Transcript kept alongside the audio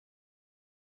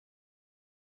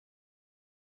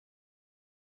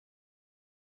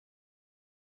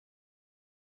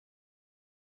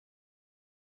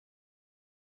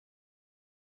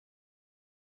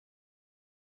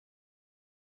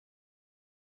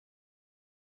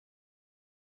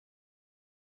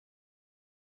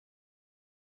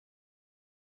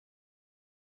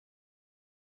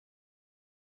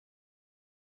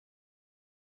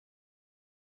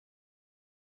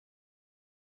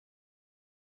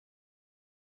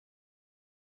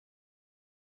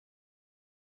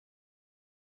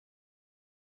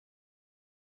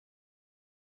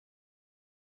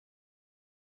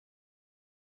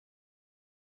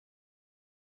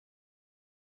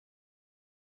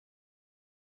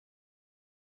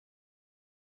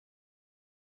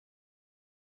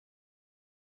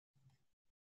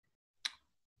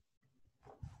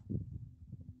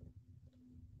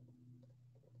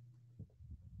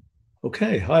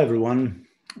Okay, hi everyone.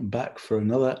 I'm back for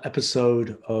another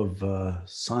episode of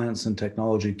Science and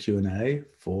Technology Q&A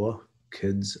for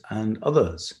kids and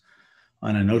others.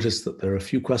 And I noticed that there are a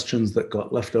few questions that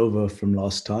got left over from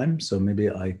last time, so maybe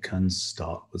I can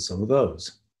start with some of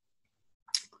those.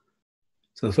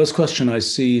 So the first question I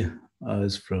see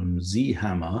is from Z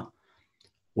Hammer.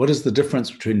 What is the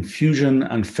difference between fusion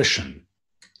and fission?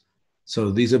 So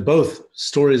these are both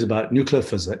stories about nuclear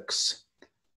physics,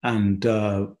 and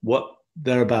what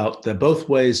they're about, they're both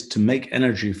ways to make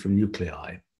energy from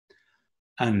nuclei.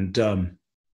 And so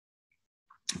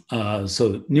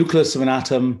the nucleus of an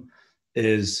atom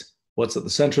is what's at the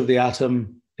center of the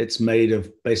atom. It's made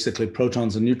of basically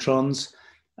protons and neutrons.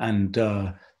 And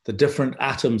the different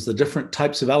atoms, the different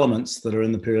types of elements that are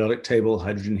in the periodic table,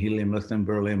 hydrogen, helium, lithium,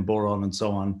 beryllium, boron, and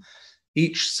so on,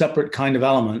 each separate kind of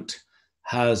element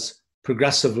has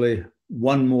progressively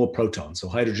one more proton. So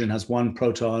hydrogen has one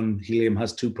proton, helium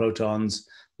has two protons,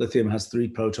 lithium has three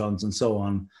protons, and so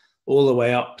on, all the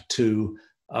way up to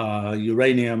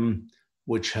uranium,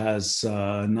 which has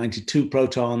 92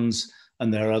 protons,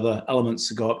 and there are other elements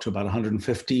that go up to about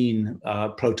 115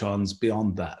 protons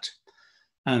beyond that.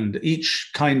 And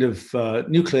each kind of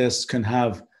nucleus can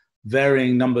have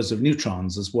varying numbers of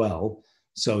neutrons as well.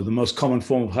 So the most common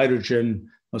form of hydrogen,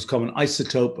 most common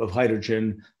isotope of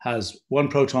hydrogen, has one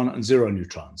proton and zero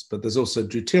neutrons. But there's also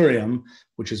deuterium,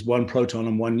 which is one proton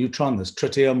and one neutron. There's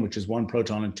tritium, which is one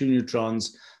proton and two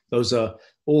neutrons.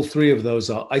 All three of those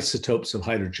are isotopes of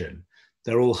hydrogen.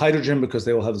 They're all hydrogen because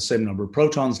they all have the same number of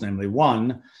protons, namely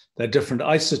one. They're different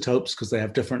isotopes because they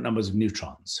have different numbers of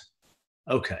neutrons.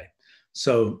 Okay,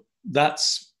 so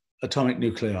that's atomic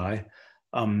nuclei.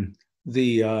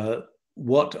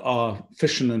 What are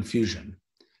fission and fusion?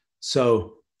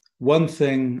 So one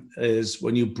thing is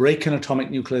when you break an atomic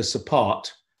nucleus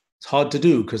apart, it's hard to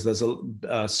do because there's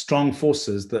strong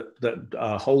forces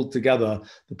that hold together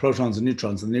the protons and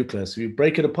neutrons in the nucleus. If you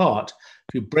break it apart,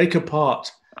 if you break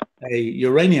apart a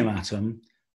uranium atom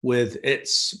with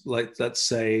its, like, let's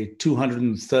say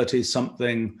 230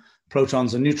 something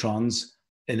protons and neutrons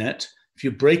in it, if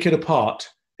you break it apart,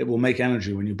 it will make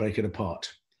energy when you break it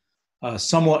apart.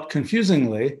 Somewhat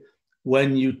confusingly,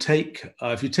 when you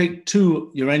if you take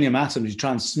two uranium atoms, you try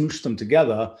and smoosh them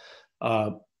together,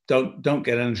 don't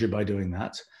get energy by doing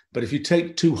that. But if you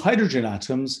take two hydrogen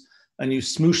atoms and you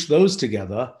smoosh those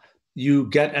together,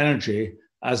 you get energy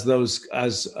as those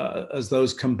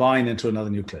combine into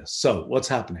another nucleus. So what's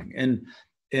happening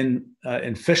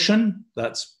in fission?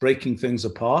 That's breaking things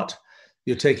apart.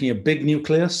 You're taking a big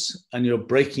nucleus and you're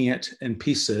breaking it in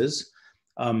pieces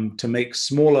to make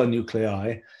smaller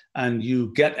nuclei, and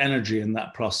you get energy in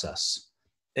that process.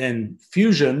 In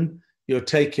fusion, you're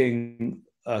taking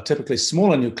typically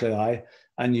smaller nuclei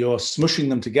and you're smushing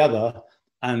them together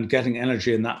and getting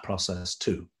energy in that process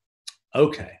too.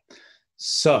 Okay,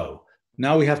 so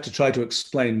now we have to try to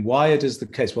explain why it is the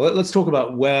case. Well, let's talk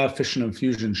about where fission and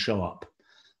fusion show up.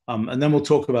 And then we'll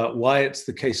talk about why it's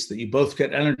the case that you both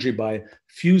get energy by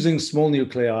fusing small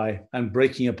nuclei and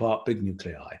breaking apart big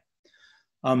nuclei.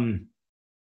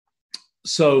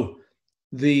 So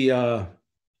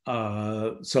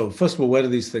first of all, where do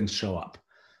these things show up?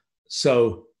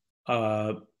 So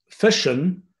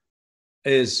fission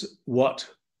is what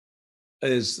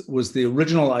was the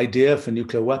original idea for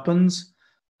nuclear weapons,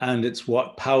 and it's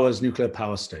what powers nuclear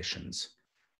power stations.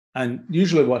 And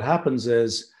usually what happens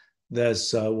is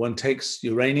one takes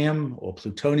uranium or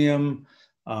plutonium,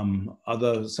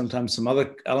 sometimes some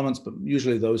other elements, but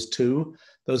usually those two.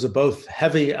 Those are both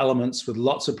heavy elements with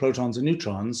lots of protons and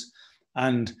neutrons.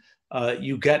 And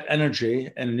you get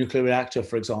energy in a nuclear reactor,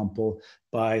 for example,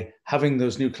 by having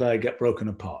those nuclei get broken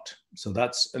apart. So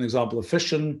that's an example of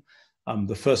fission.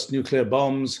 The first nuclear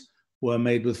bombs were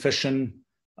made with fission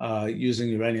using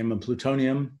uranium and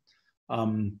plutonium.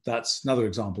 That's another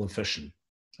example of fission.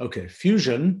 Okay,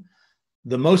 fusion.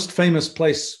 The most famous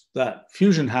place that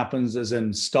fusion happens is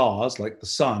in stars like the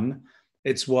sun.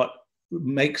 It's what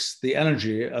makes the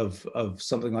energy of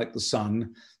something like the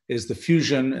sun is the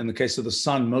fusion, in the case of the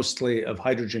sun, mostly of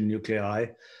hydrogen nuclei,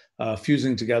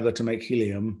 fusing together to make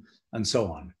helium and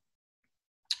so on.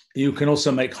 You can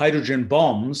also make hydrogen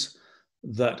bombs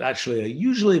that actually are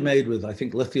usually made with, I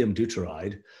think, lithium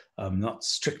deuteride, not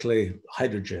strictly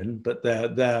hydrogen, but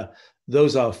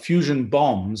those are fusion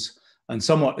bombs. And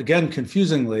somewhat, again,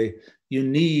 confusingly, you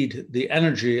need the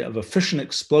energy of a fission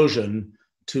explosion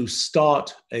to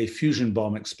start a fusion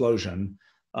bomb explosion.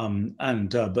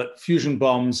 But fusion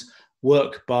bombs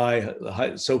work by,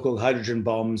 so-called hydrogen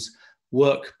bombs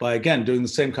work by, again, doing the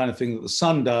same kind of thing that the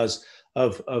sun does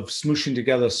of smooshing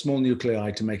together small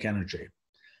nuclei to make energy.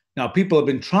 Now, people have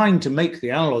been trying to make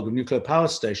the analog of nuclear power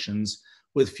stations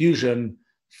with fusion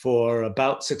for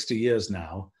about 60 years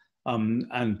now,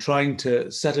 and trying to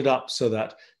set it up so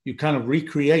that you kind of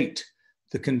recreate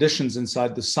the conditions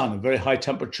inside the sun at very high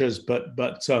temperatures, but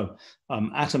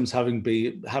atoms having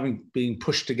been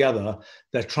pushed together.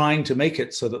 They're trying to make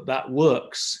it so that that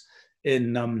works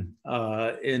in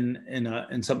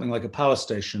something like a power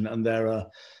station. And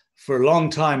for a long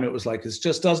time, it was like, this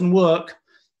just doesn't work.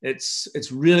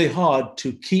 It's really hard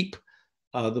to keep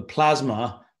the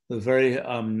plasma,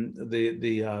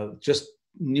 just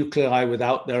nuclei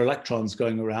without their electrons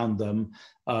going around them,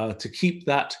 to keep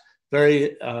that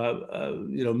very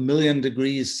million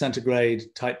degrees centigrade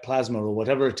type plasma or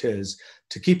whatever it is,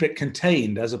 to keep it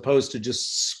contained as opposed to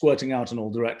just squirting out in all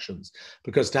directions.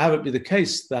 Because to have it be the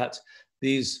case that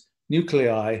these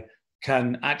nuclei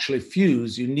can actually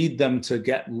fuse, you need them to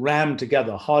get rammed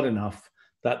together hard enough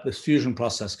that this fusion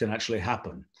process can actually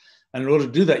happen. And in order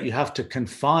to do that, you have to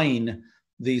confine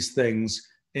these things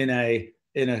in a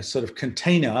sort of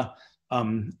container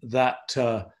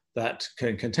that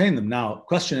can contain them. Now, the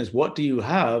question is, what do you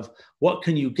have? What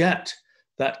can you get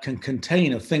that can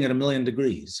contain a thing at 1,000,000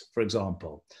 degrees, for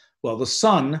example? Well, the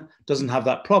sun doesn't have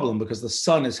that problem because the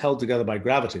sun is held together by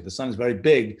gravity. The sun is very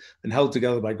big and held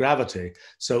together by gravity.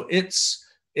 So it's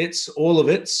all of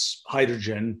its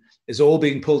hydrogen is all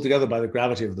being pulled together by the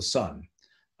gravity of the sun.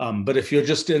 But if you're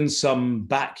just in some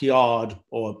backyard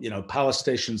or power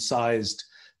station sized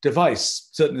device,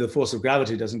 certainly the force of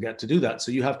gravity doesn't get to do that.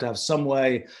 So you have to have some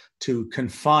way to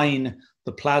confine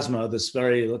the plasma, this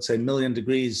very, let's say, 1,000,000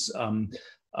 degrees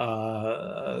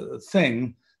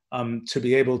thing, to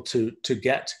be able to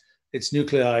get its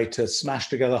nuclei to smash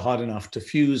together hard enough to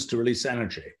fuse to release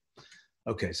energy.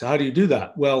 Okay, so how do you do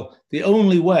that? Well, the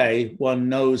only way one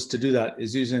knows to do that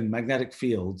is using magnetic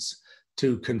fields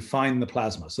to confine the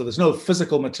plasma. So there's no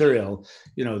physical material.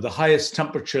 The highest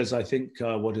temperatures, I think,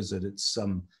 what is it? It's, I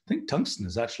think tungsten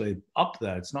is actually up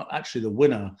there. It's not actually the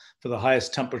winner for the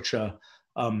highest temperature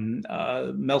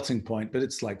melting point, but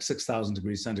it's like 6,000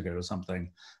 degrees centigrade or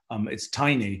something. It's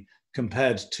tiny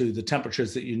compared to the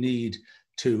temperatures that you need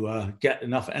to get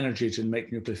enough energy to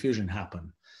make nuclear fusion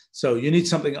happen. So you need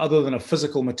something other than a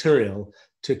physical material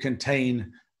to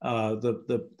contain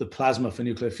the plasma for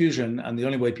nuclear fusion. And the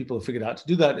only way people have figured out to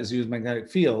do that is use magnetic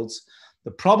fields.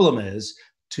 The problem is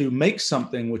to make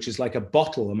something which is like a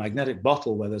bottle, a magnetic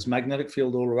bottle where there's magnetic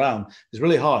field all around is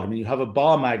really hard. I mean, you have a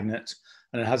bar magnet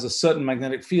and it has a certain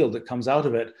magnetic field that comes out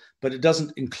of it, but it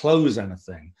doesn't enclose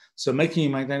anything. So making a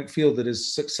magnetic field that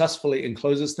is successfully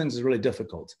encloses things is really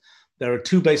difficult. There are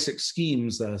two basic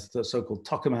schemes, the so-called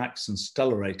tokamaks and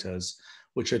stellarators,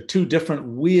 which are two different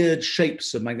weird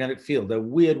shapes of magnetic field. They're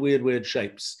weird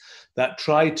shapes that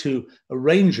try to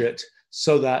arrange it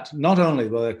so that not only,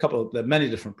 well, there are many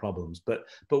different problems, but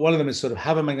one of them is sort of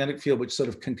have a magnetic field which sort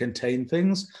of can contain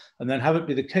things, and then have it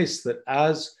be the case that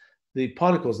as the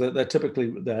particles, they're typically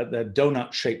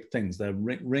donut-shaped things, they're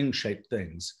ring-shaped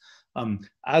things.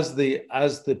 As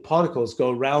the particles go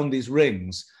around these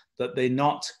rings, that they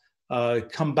not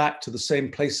come back to the same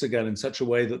place again in such a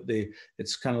way that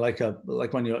it's kind of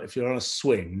like when if you're on a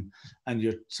swing and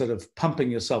you're sort of pumping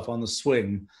yourself on the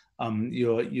swing,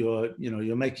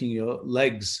 you're making your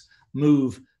legs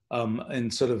move in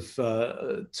sort of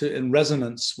in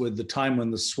resonance with the time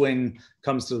when the swing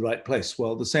comes to the right place.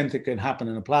 Well, the same thing can happen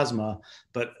in a plasma,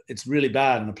 but it's really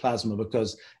bad in a plasma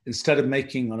because instead of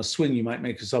making on a swing, you might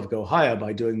make yourself go higher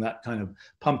by doing that kind of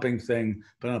pumping thing.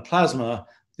 But in a plasma,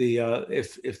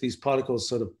 if these particles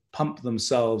sort of pump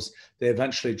themselves, they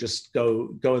eventually just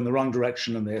go in the wrong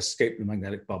direction and they escape the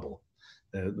magnetic bubble,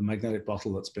 the magnetic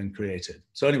bottle that's been created.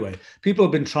 So anyway, people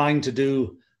have been trying to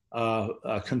do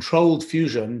controlled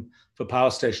fusion for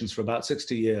power stations for about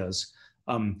 60 years.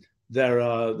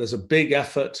 There's a big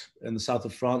effort in the south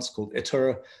of France called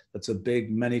ITER. That's a big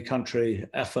many-country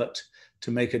effort to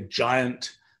make a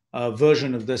giant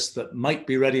version of this that might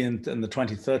be ready in the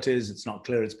 2030s. It's not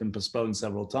clear. It's been postponed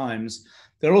several times.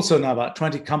 There are also now about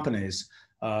 20 companies,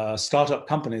 startup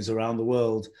companies around the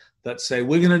world that say,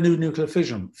 we're going to do nuclear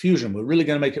fusion. We're really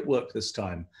going to make it work this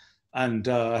time. And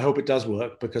I hope it does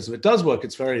work, because if it does work,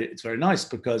 it's very nice,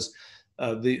 because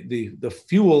the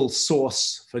fuel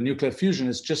source for nuclear fusion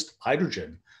is just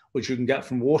hydrogen, which you can get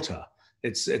from water.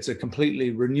 It's a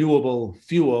completely renewable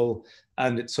fuel,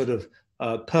 and it's sort of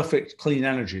perfect clean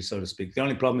energy, so to speak. The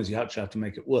only problem is you actually have to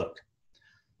make it work.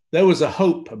 There was a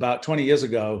hope about 20 years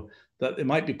ago that it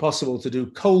might be possible to do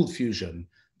cold fusion,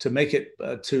 to make it,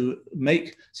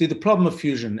 see, the problem of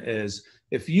fusion is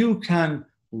if you can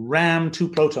ram two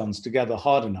protons together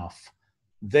hard enough,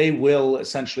 they will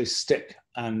essentially stick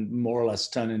and more or less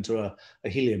turn into a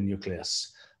helium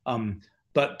nucleus.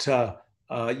 But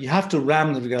you have to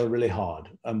ram them together really hard.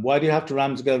 And why do you have to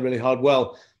ram them together really hard?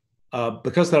 Well,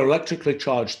 because they're electrically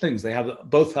charged things, they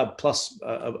both have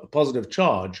a positive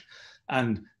charge,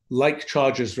 and like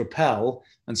charges repel.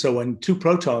 And so when two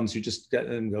protons, you just get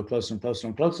them go closer and closer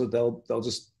and closer, they'll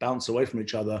just bounce away from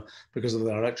each other because of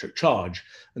their electric charge.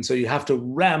 And so you have to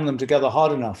ram them together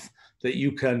hard enough that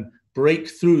you can break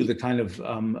through the kind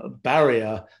of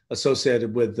barrier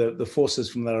associated with the forces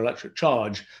from their electric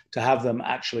charge to have them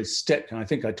actually stick. And I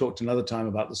think I talked another time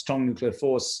about the strong nuclear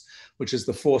force, which is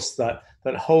the force that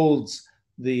holds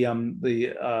the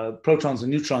protons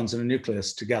and neutrons in a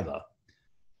nucleus together.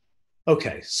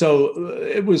 Okay, so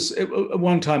at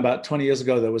one time about 20 years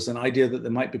ago, there was an idea that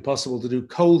it might be possible to do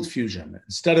cold fusion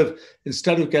instead of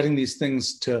getting these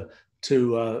things to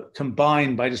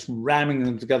combine by just ramming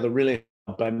them together really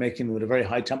hard, by making them at a very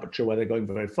high temperature where they're going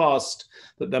very fast.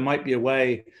 That there might be a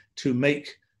way to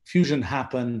make fusion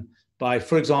happen by,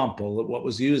 for example, what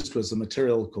was used was a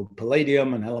material called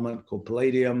palladium, an element called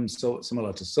palladium, so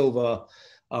similar to silver,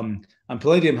 and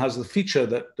palladium has the feature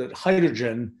that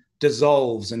hydrogen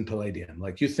dissolves in palladium.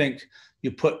 Like you think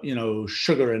you put,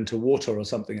 sugar into water or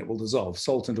something, it will dissolve.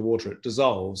 Salt into water, it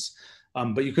dissolves.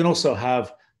 But you can also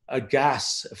have a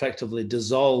gas effectively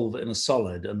dissolve in a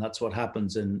solid, and that's what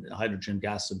happens in hydrogen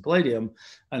gas and palladium.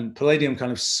 And palladium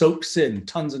kind of soaks in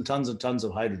tons and tons and tons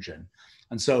of hydrogen.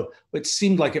 And so it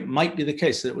seemed like it might be the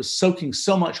case that it was soaking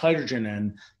so much hydrogen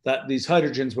in that these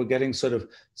hydrogens were getting sort of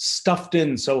stuffed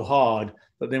in so hard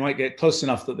that they might get close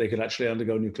enough that they could actually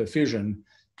undergo nuclear fusion.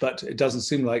 But it doesn't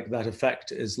seem like that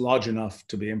effect is large enough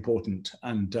to be important.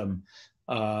 And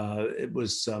it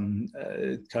was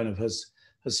it kind of has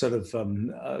sort of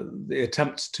the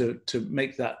attempts to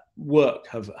make that work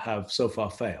have so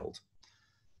far failed.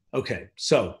 Okay,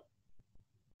 so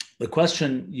the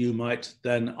question you might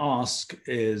then ask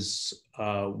is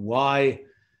why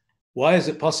is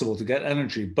it possible to get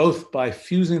energy both by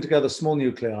fusing together small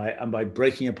nuclei and by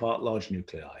breaking apart large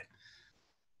nuclei?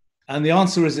 And the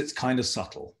answer is it's kind of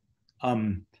subtle,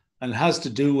 and has to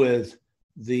do with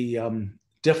the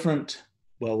different,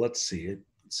 well, let's see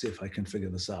if I can figure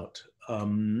this out.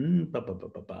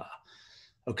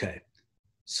 Okay,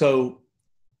 so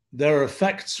there are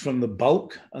effects from the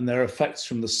bulk and there are effects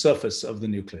from the surface of the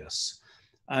nucleus.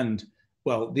 And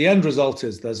well, the end result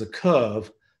is there's a curve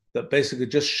that basically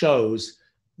just shows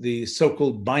the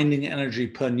so-called binding energy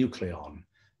per nucleon,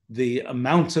 the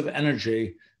amount of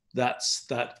energy that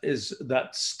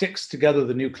sticks together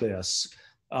the nucleus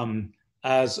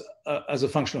as a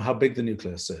function of how big the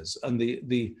nucleus is. And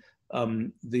the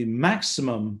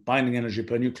maximum binding energy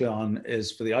per nucleon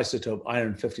is for the isotope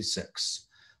iron 56.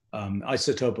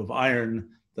 Isotope of iron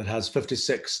that has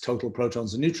 56 total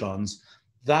protons and neutrons.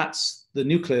 That's the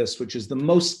nucleus which is the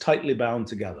most tightly bound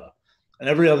together. And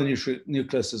every other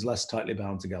nucleus is less tightly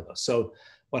bound together. So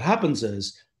what happens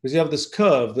is, because you have this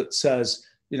curve that says,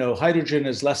 hydrogen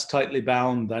is less tightly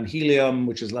bound than helium,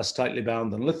 which is less tightly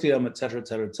bound than lithium, et cetera, et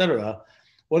cetera, et cetera.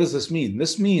 What does this mean?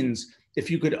 This means if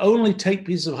you could only take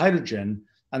pieces of hydrogen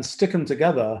and stick them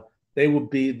together,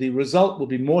 the result will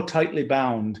be more tightly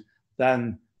bound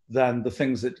than the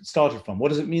things that it started from. What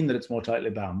does it mean that it's more tightly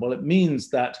bound? Well, it means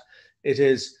that it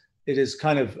is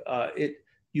kind of,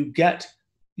 you get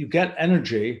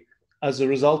energy as a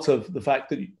result of the fact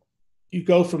that you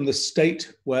go from the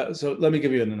state where, so let me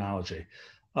give you an analogy.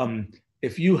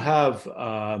 If you have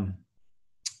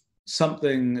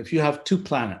if you have two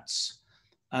planets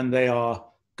and they are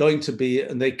going to be,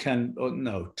 and they can,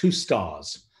 two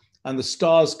stars, and the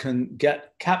stars can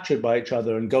get captured by each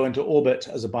other and go into orbit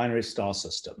as a binary star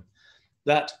system,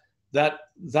 that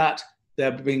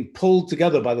they're being pulled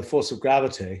together by the force of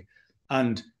gravity,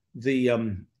 and the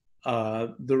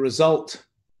result,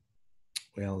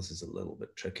 well, this is a little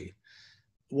bit tricky.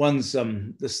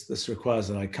 This requires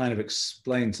that I kind of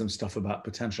explain some stuff about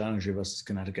potential energy versus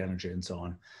kinetic energy and so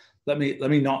on. Let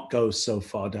me not go so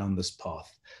far down this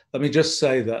path. Let me just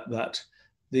say that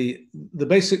the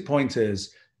basic point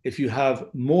is, if you have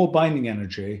more binding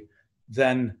energy,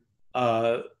 then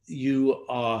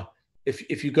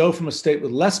if you go from a state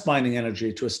with less binding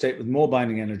energy to a state with more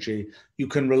binding energy, you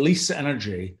can release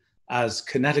energy as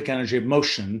kinetic energy of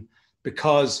motion,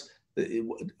 because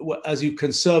as you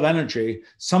conserve energy,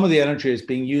 some of the energy is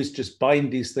being used to just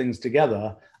bind these things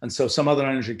together, and so some other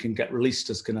energy can get released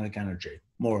as kinetic energy,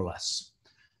 more or less.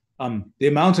 The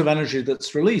amount of energy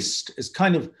that's released is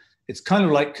kind of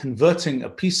like converting a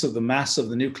piece of the mass of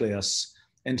the nucleus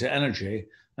into energy,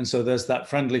 and so there's that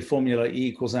friendly formula E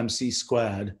equals mc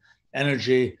squared.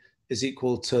 Energy is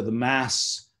equal to the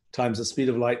mass times the speed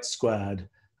of light squared,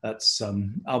 That's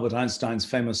Albert Einstein's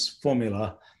famous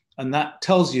formula. And that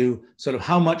tells you sort of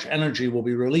how much energy will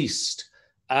be released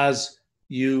as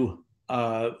you,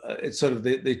 it's sort of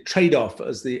the trade-off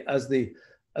as the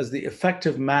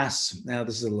effective mass. Now,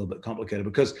 this is a little bit complicated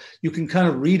because you can kind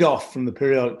of read off from the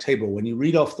periodic table. When you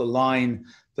read off the line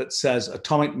that says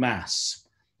atomic mass,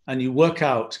 and you work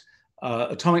out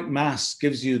atomic mass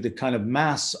gives you the kind of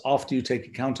mass after you take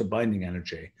account of binding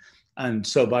energy. And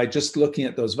so by just looking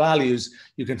at those values,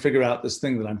 you can figure out this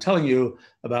thing that I'm telling you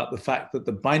about the fact that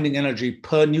the binding energy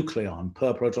per nucleon,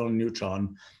 per proton and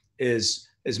neutron, is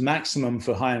maximum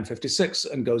for high-N 56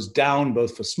 and goes down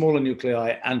both for smaller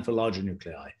nuclei and for larger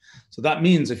nuclei. So that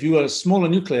means if you have a smaller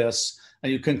nucleus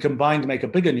and you can combine to make a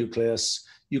bigger nucleus,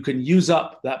 you can use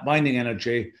up that binding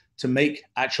energy to make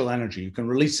actual energy. You can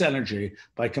release energy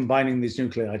by combining these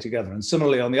nuclei together. And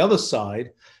similarly, on the other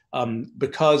side,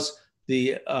 because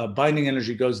the binding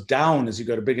energy goes down as you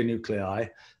go to bigger nuclei,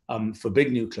 for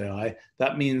big nuclei,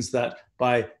 that means that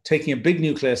by taking a big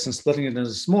nucleus and splitting it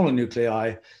into smaller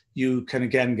nuclei, you can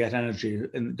again get energy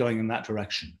going in that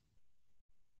direction.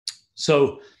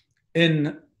 So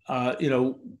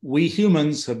we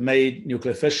humans have made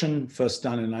nuclear fission, first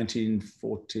done in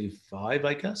 1945,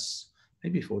 I guess,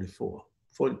 maybe 44,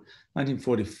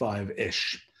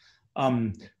 1945-ish.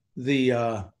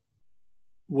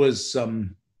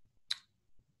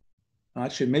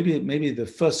 Actually, maybe the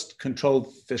first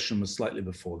controlled fission was slightly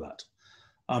before that,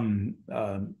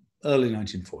 early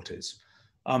 1940s.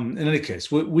 In any case,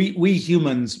 we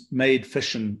humans made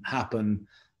fission happen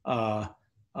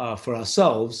for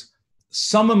ourselves.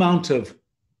 Some amount of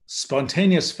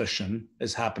spontaneous fission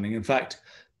is happening. In fact,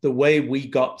 the way we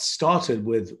got started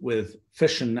with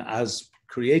fission as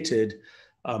created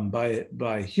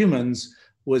by humans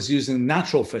was using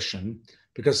natural fission,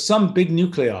 because some big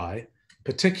nuclei,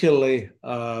 particularly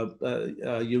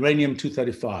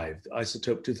uranium-235,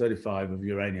 isotope 235 of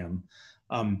uranium,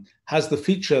 has the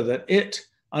feature that it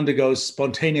undergoes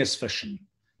spontaneous fission.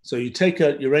 So you take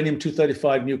a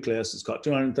uranium-235 nucleus, it's got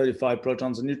 235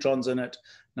 protons and neutrons in it,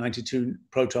 92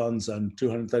 protons and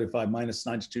 235 minus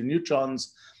 92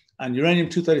 neutrons, and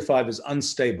uranium-235 is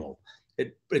unstable.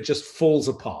 It just falls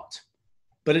apart.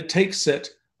 But it takes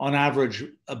it, on average,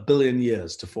 1 billion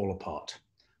years to fall apart,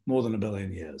 more than 1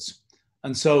 billion years.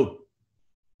 And so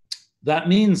that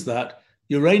means that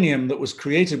uranium that was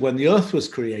created when the Earth was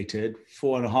created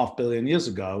 4.5 billion years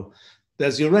ago,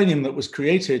 there's uranium that was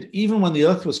created even when the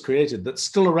Earth was created that's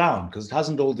still around because it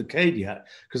hasn't all decayed yet,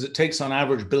 because it takes on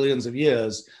average billions of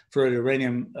years for a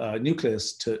uranium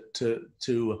nucleus to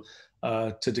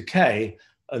decay,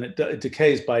 and it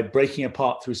decays by breaking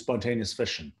apart through spontaneous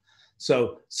fission.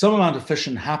 So some amount of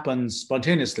fission happens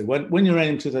spontaneously. When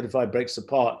uranium-235 breaks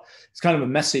apart, it's kind of a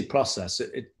messy process.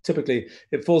 It typically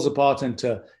falls apart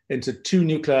into two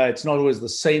nuclei. It's not always the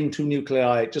same two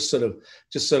nuclei. It just sort of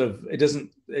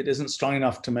it isn't strong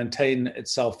enough to maintain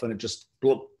itself, and it just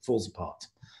falls apart.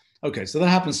 Okay, so that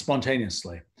happens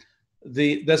spontaneously.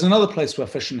 There's another place where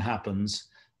fission happens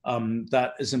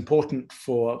that is important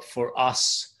for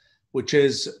us, which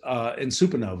is in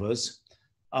supernovas.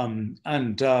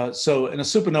 So in a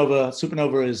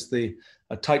supernova is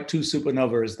a type 2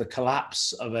 supernova is the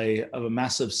collapse of a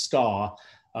massive star.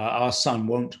 Our sun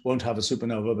won't have a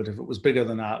supernova, but if it was bigger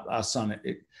than our sun,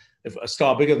 if a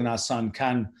star bigger than our sun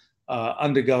can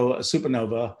undergo a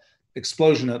supernova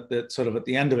explosion at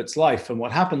the end of its life. And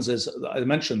what happens is, I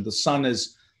mentioned, the sun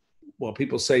is, well,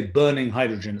 people say burning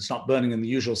hydrogen. It's not burning in the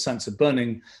usual sense of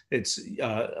burning. It's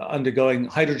undergoing,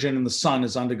 hydrogen in the sun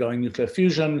is undergoing nuclear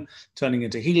fusion, turning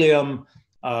into helium.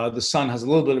 The sun has a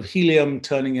little bit of helium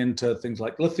turning into things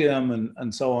like lithium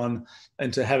and so on,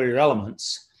 into heavier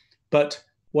elements. But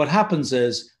what happens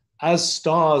is, as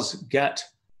stars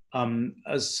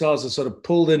are sort of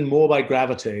pulled in more by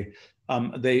gravity,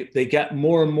 they get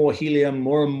more and more helium,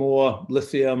 more and more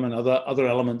lithium and other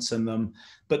elements in them,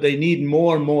 but they need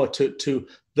more and more to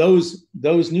those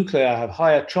nuclei have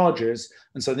higher charges,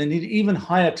 and so they need even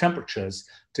higher temperatures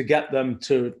to get them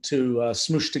to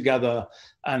smoosh together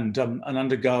and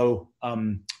undergo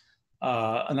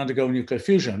nuclear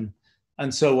fusion.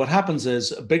 And so what happens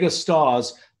is, bigger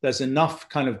stars, there's enough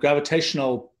kind of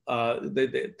gravitational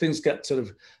things get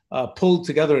sort of pulled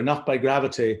together enough by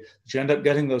gravity that you end up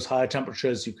getting those higher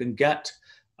temperatures. You can get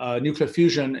nuclear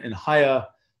fusion in higher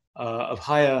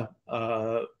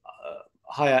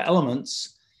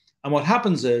elements. And what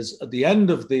happens is, at the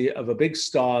end of a big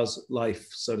star's life,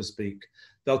 so to speak,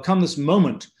 there'll come this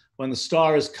moment when the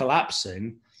star is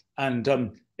collapsing, and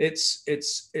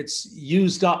it's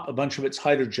used up a bunch of its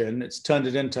hydrogen. It's turned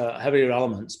it into heavier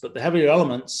elements, but the heavier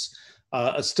elements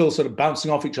are still sort of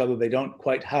bouncing off each other. They don't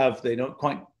quite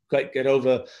quite get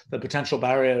over the potential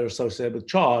barrier associated with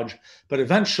charge. But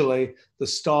eventually, the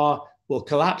star will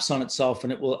collapse on itself,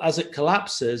 and it will, as it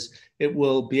collapses, it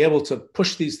will be able to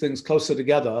push these things closer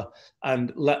together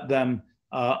and let them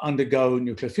undergo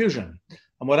nuclear fusion.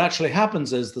 And what actually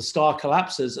happens is the star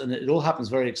collapses, and it all happens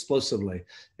very explosively.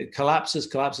 It collapses,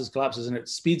 collapses, collapses, and it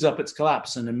speeds up its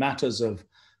collapse. And in matters of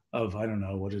I don't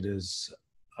know what it is,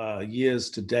 years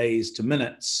to days to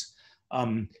minutes,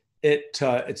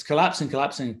 it's collapsing,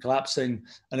 collapsing, collapsing.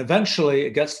 And eventually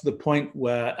it gets to the point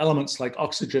where elements like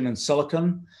oxygen and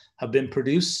silicon have been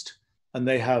produced, and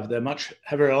they're much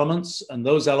heavier elements. And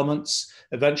those elements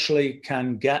eventually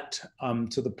can get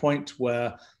to the point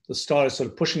where the star is sort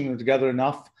of pushing them together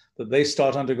enough that they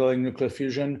start undergoing nuclear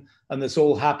fusion. And this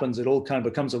all happens, it all kind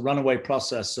of becomes a runaway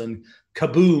process, and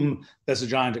kaboom, there's a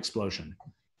giant explosion.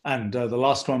 And the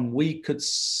last one we could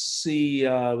see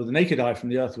with the naked eye from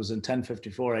the Earth was in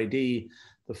 1054 AD, the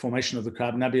formation of the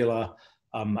Crab Nebula.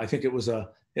 I think the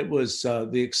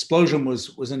explosion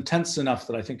was intense enough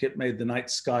that I think it made the night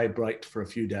sky bright for a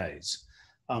few days.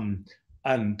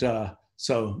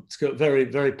 So it's a very,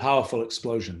 very powerful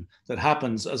explosion that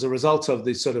happens as a result of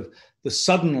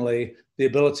suddenly the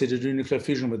ability to do nuclear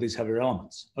fusion with these heavier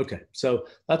elements. Okay, so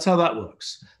that's how that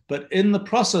works. But in the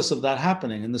process of that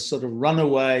happening, in this sort of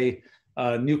runaway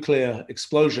nuclear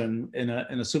explosion in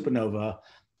a supernova,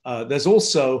 there's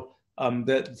also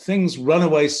that things run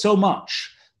away so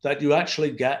much that you actually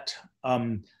get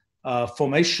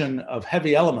formation of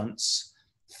heavy elements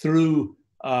through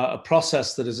a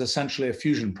process that is essentially a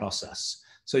fusion process.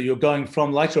 So you're going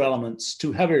from lighter elements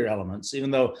to heavier elements,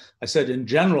 even though I said in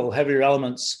general, heavier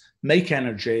elements make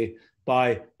energy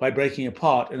by breaking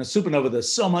apart. In a supernova,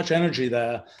 there's so much energy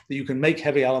there that you can make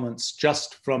heavy elements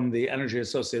just from the energy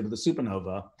associated with the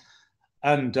supernova.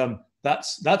 And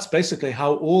that's basically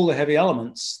how all the heavy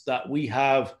elements that we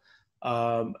have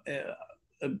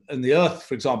in the Earth,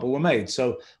 for example, were made.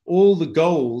 So all the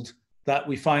gold that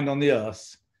we find on the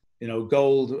Earth,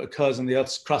 gold occurs in the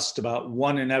Earth's crust. About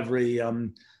one in every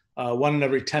 10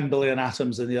 billion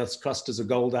atoms in the Earth's crust is a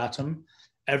gold atom.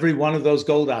 Every one of those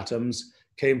gold atoms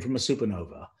came from a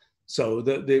supernova. So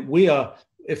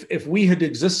if we had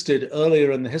existed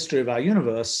earlier in the history of our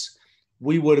universe,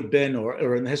 we would have been,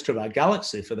 or in the history of our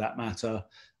galaxy for that matter,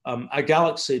 our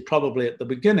galaxy probably at the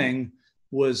beginning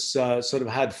was sort of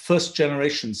had first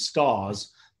generation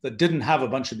stars that didn't have a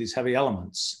bunch of these heavy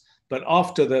elements. But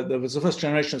after there was a first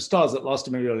generation of stars that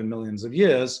lasted maybe only millions of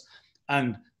years,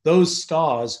 and those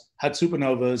stars had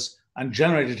supernovas and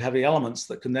generated heavy elements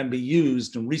that can then be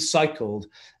used and recycled.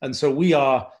 And so we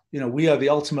are the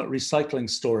ultimate recycling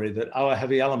story, that our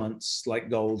heavy elements, like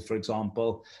gold, for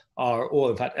example,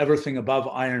 or in fact everything above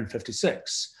iron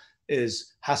 56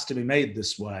 has to be made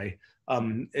this way,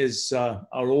 are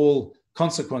all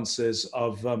consequences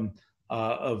of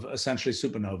essentially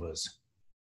supernovas.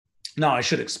 Now, I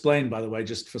should explain, by the way,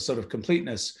 just for sort of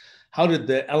completeness, how did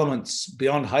the elements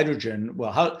beyond hydrogen,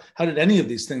 well, how did any of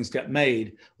these things get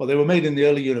made? Well, they were made in the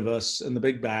early universe, in the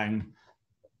Big Bang.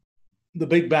 The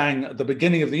Big Bang, at the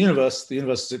beginning of the universe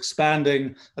is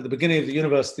expanding. At the beginning of the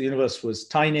universe was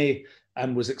tiny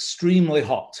and was extremely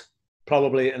hot,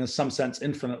 probably in some sense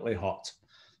infinitely hot.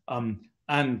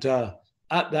 At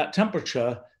that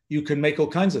temperature, you can make all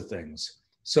kinds of things.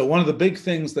 So one of the big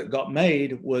things that got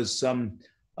made was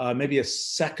maybe a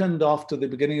second after the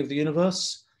beginning of the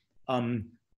universe.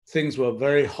 Things were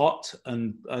very hot,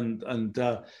 and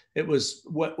it was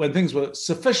when things were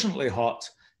sufficiently hot,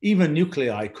 even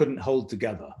nuclei couldn't hold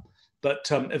together. But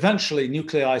eventually,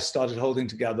 nuclei started holding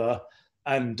together,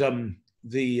 and actually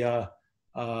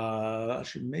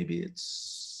maybe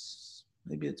it's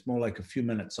more like a few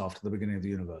minutes after the beginning of the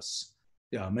universe.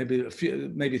 Yeah,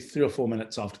 maybe 3 or 4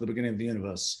 minutes after the beginning of the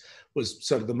universe was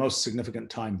sort of the most significant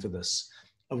time for this,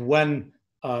 of when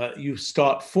you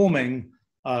start forming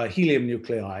helium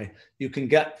nuclei. You can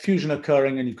get fusion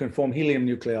occurring and you can form helium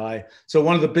nuclei. So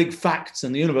one of the big facts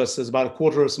in the universe, there's about a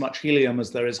quarter as much helium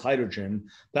as there is hydrogen.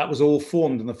 That was all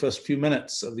formed in the first few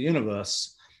minutes of the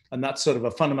universe. And that's sort of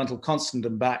a fundamental constant.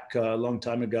 And back a long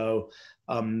time ago,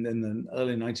 in the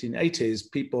early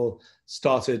 1980s, people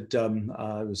started,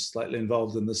 I was slightly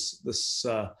involved in this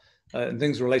and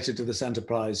things related to this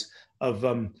enterprise of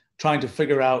trying to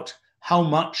figure out how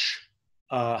much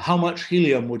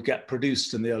helium would get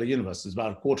produced in the early universe. There's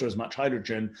about a quarter as much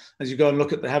hydrogen. As you go and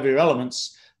look at the heavier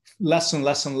elements, less and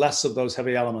less and less of those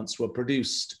heavy elements were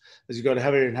produced. As you go to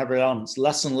heavier and heavier elements,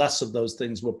 less and less of those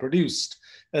things were produced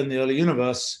in the early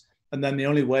universe. And then the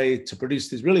only way to produce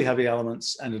these really heavy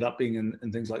elements ended up being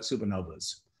in things like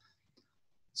supernovas.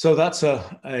 So that's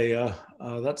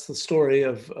that's the story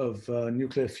of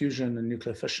nuclear fusion and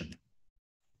nuclear fission.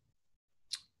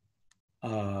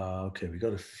 Okay, we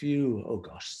got a few. Oh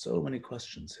gosh, so many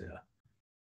questions here.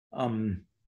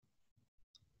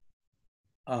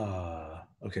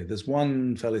 Okay, there's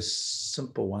one fairly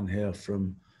simple one here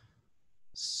from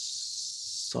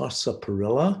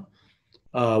Sarsaparilla.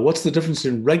 What's the difference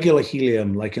in regular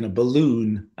helium, like in a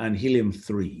balloon, and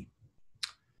helium-3?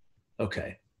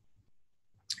 Okay.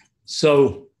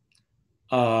 So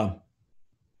I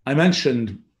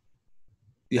mentioned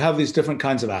you have these different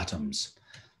kinds of atoms.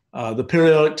 The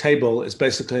periodic table is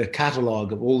basically a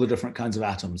catalog of all the different kinds of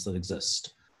atoms that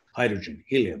exist. Hydrogen,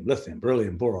 helium, lithium,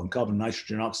 beryllium, boron, carbon,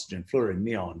 nitrogen, oxygen, fluorine,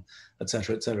 neon, et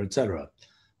cetera, et cetera, et cetera.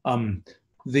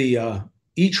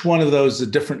 Each one of those is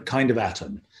a different kind of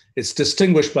atom. It's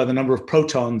distinguished by the number of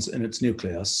protons in its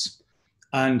nucleus.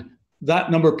 And that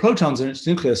number of protons in its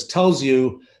nucleus tells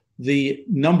you the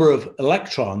number of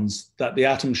electrons that the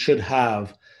atom should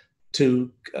have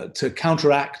to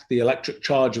counteract the electric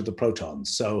charge of the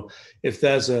protons. So if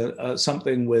there's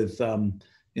something with 10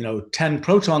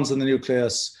 protons in the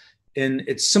nucleus, in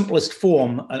its simplest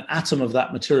form, an atom of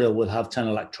that material will have 10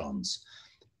 electrons.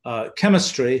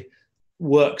 Chemistry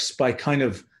works by kind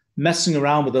of messing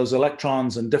around with those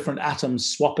electrons and different atoms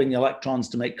swapping electrons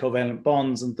to make covalent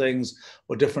bonds and things,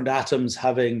 or different atoms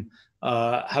having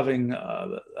electrons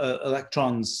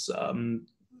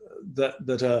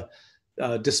that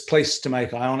are displaced to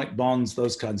make ionic bonds,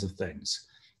 those kinds of things.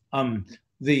 So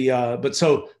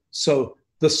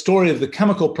the story of the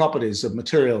chemical properties of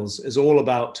materials is all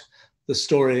about the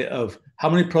story of how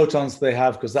many protons they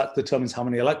have, because that determines how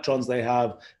many electrons they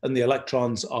have, and the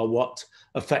electrons are what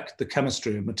affect the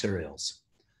chemistry of materials.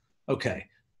 Okay,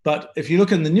 but if you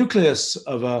look in the nucleus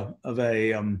of an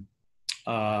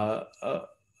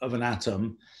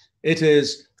atom, it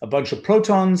is a bunch of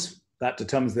protons that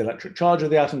determines the electric charge of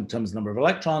the atom, determines the number of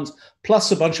electrons,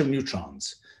 plus a bunch of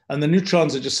neutrons. And the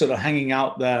neutrons are just sort of hanging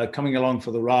out there, coming along for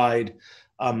the ride.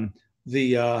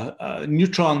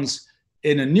 Neutrons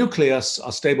in a nucleus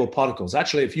are stable particles.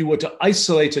 Actually, if you were to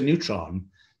isolate a neutron,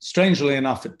 strangely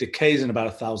enough, it decays in about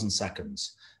 1,000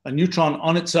 seconds. A neutron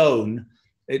on its own,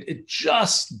 it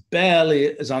just barely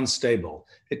is unstable.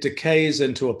 It decays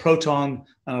into a proton,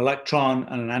 an electron,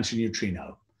 and an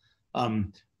antineutrino.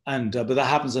 But that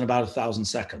happens in about 1,000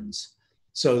 seconds.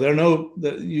 So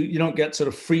you don't get sort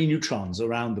of free neutrons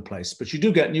around the place, but you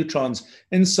do get neutrons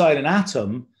inside an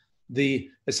atom.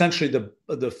 Essentially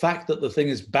the fact that the thing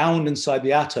is bound inside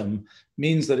the atom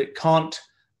means that it can't,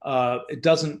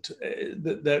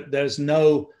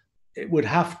 it would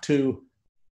have to,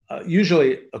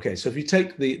 usually, okay, so if you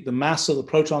take the mass of the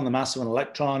proton, the mass of an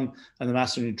electron, and the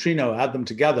mass of a neutrino, add them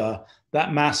together,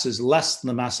 that mass is less than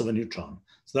the mass of a neutron.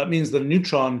 So that means that a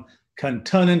neutron can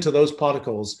turn into those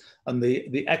particles, and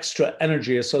the extra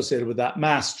energy associated with that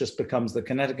mass just becomes the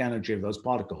kinetic energy of those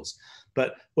particles.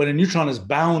 But when a neutron is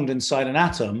bound inside an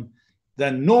atom,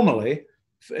 then normally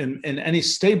in any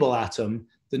stable atom,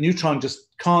 the neutron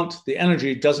just can't, the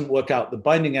energy doesn't work out. The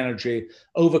binding energy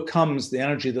overcomes the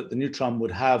energy that the neutron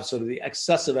would have, sort of the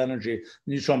excessive energy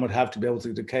the neutron would have to be able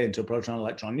to decay into a proton,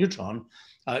 electron,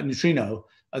 neutrino,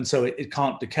 and so it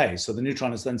can't decay. So the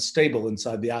neutron is then stable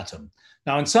inside the atom.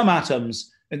 Now, in some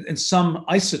atoms, in some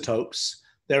isotopes,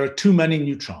 there are too many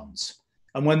neutrons.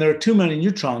 And when there are too many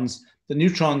neutrons, the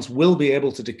neutrons will be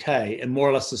able to decay in more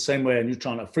or less the same way a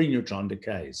free neutron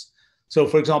decays. So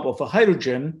for example, for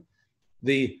hydrogen,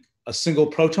 a single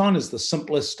proton is the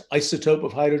simplest isotope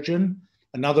of hydrogen.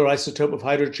 Another isotope of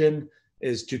hydrogen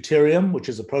is deuterium, which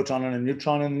is a proton and a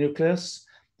neutron in the nucleus.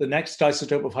 The next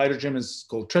isotope of hydrogen is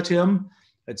called tritium.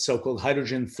 It's so-called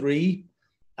hydrogen-3.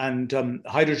 And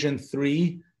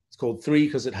hydrogen-3, it's called 3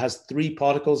 because it has 3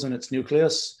 particles in its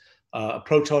nucleus, a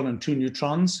proton and 2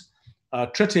 neutrons.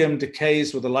 Tritium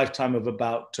decays with a lifetime of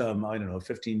about,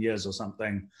 15 years or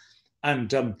something.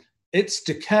 And its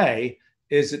decay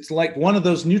it's like one of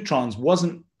those neutrons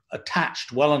wasn't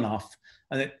attached well enough,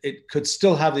 and it could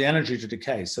still have the energy to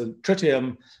decay. So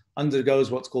tritium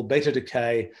undergoes what's called beta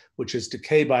decay, which is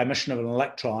decay by emission of an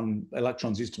electron.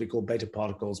 Electrons used to be called beta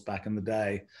particles back in the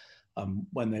day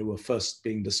when they were first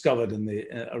being discovered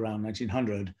around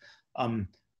 1900.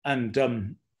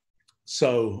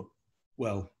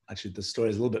 Actually, the story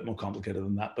is a little bit more complicated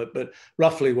than that, but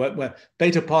roughly where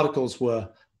beta particles were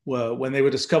when they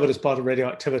were discovered as part of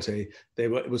radioactivity,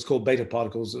 it was called beta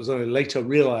particles. It was only later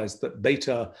realized that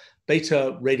beta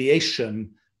radiation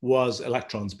was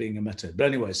electrons being emitted. But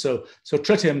anyway, so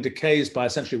tritium decays by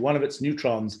essentially one of its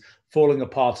neutrons falling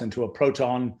apart into a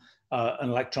proton, an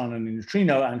electron, and a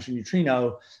neutrino,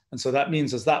 antineutrino. And so that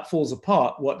means as that falls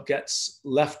apart, what gets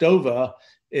left over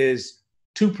is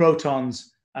 2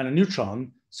 protons and a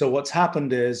neutron. So what's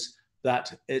happened is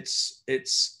that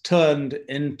it's turned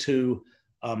into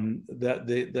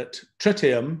that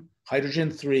tritium,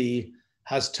 hydrogen-3,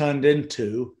 has turned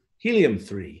into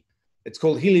helium-3. It's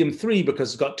called helium-3 because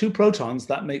it's got 2 protons.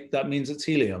 That means it's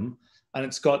helium, and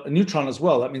it's got a neutron as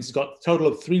well. That means it's got a total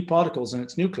of 3 particles in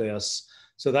its nucleus.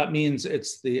 So that means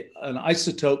it's an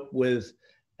isotope with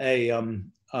a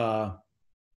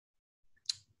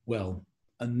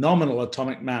nominal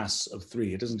atomic mass of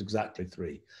 3. It isn't exactly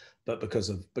 3, but because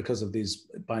of these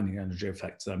binding energy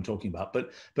effects that I'm talking about.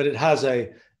 But it has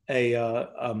an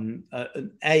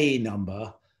A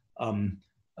number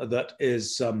that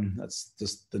is that's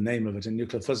just the name of it in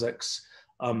nuclear physics.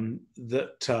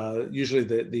 That usually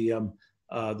the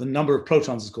number of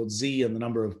protons is called Z, and the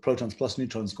number of protons plus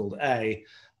neutrons is called A.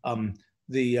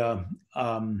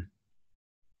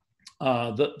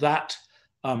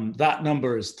 That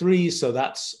number is 3, so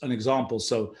that's an example.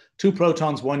 So 2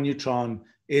 protons, 1 neutron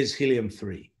is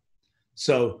helium-3.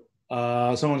 So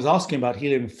someone was asking about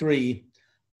helium-3,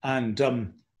 and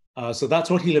so that's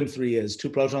what helium-3 is: 2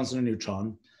 protons and a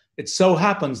neutron. It so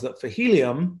happens that for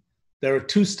helium, there are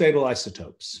 2 stable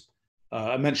isotopes.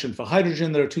 I mentioned for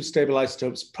hydrogen, there are 2 stable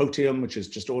isotopes: protium, which is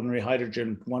just ordinary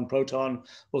hydrogen, 1 proton;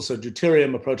 also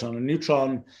deuterium, a proton and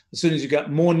neutron. As soon as you get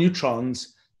more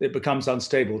neutrons, it becomes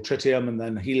unstable, tritium, and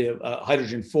then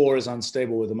hydrogen-4 is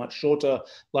unstable with a much shorter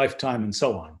lifetime, and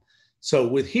so on. So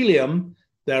with helium,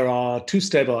 there are 2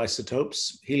 stable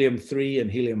isotopes, helium-3 and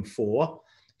helium-4.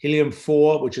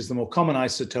 Helium-4, which is the more common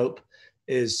isotope,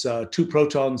 is 2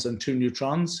 protons and 2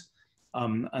 neutrons.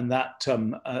 And that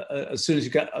as soon as you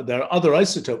get, there are other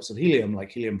isotopes of helium,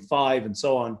 like helium-5 and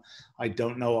so on. I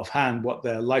don't know offhand what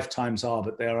their lifetimes are,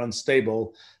 but they are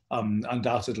unstable.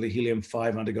 Undoubtedly,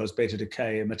 helium-5 undergoes beta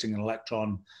decay, emitting an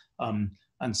electron,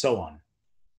 and so on.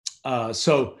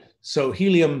 So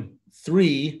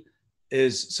helium-3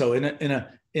 is, so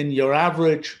in your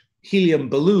average helium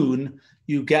balloon,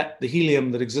 you get the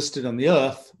helium that existed on the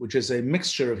Earth, which is a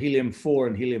mixture of helium-4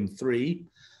 and helium-3.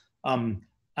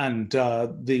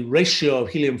 The ratio of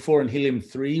helium-4 and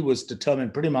helium-3 was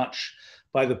determined pretty much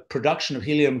by the production of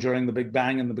helium during the Big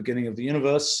Bang and the beginning of the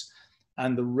universe.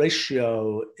 And the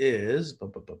ratio is, do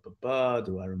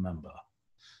I remember?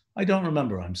 I don't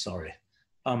remember, I'm sorry.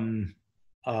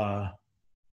 Yeah,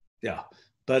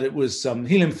 but it was,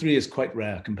 helium-3 is quite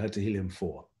rare compared to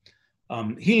helium-4.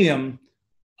 Helium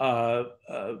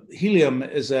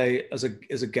is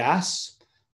a gas.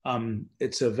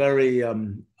 It's a very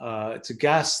it's a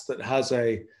gas that has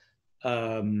a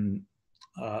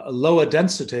lower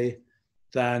density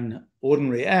than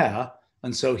ordinary air,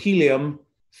 and so helium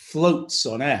floats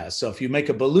on air. So if you make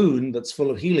a balloon that's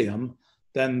full of helium,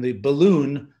 then the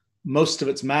balloon, most of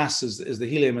its mass is the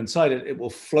helium inside it. It will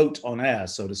float on air,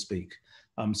 so to speak.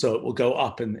 So it will go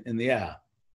up in the air.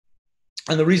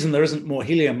 And the reason there isn't more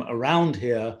helium around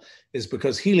here is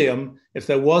because helium, if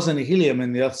there was any helium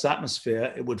in the Earth's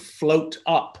atmosphere, it would float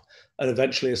up and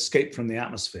eventually escape from the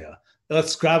atmosphere.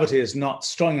 Earth's gravity is not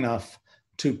strong enough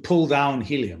to pull down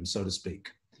helium, so to speak.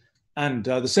 And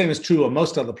the same is true on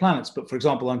most other planets. But for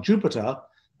example, on Jupiter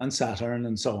and Saturn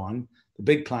and so on, the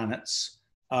big planets,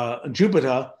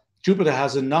 Jupiter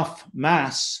has enough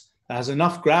mass, has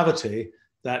enough gravity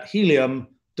that helium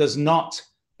does not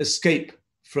escape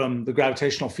from the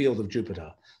gravitational field of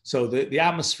Jupiter. So the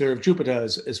atmosphere of Jupiter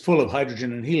is full of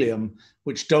hydrogen and helium,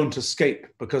 which don't escape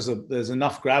because there's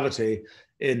enough gravity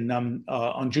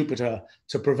on Jupiter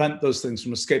to prevent those things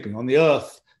from escaping. On the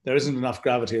Earth, there isn't enough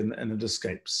gravity and it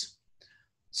escapes.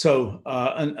 So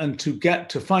and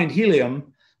to find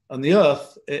helium on the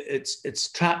Earth,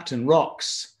 it's trapped in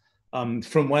rocks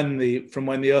from when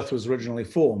the Earth was originally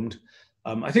formed.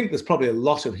 I think there's probably a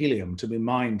lot of helium to be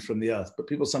mined from the Earth, but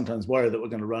people sometimes worry that we're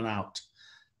going to run out.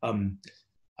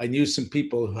 I knew some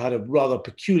people who had a rather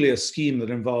peculiar scheme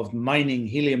that involved mining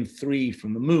helium-3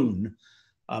 from the moon.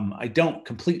 I don't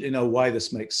completely know why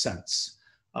this makes sense,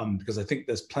 because I think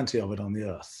there's plenty of it on the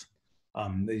Earth.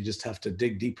 You just have to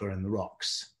dig deeper in the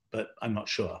rocks, but I'm not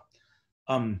sure.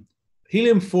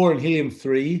 Helium-4 and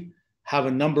helium-3 have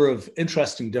a number of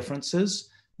interesting differences.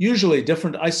 Usually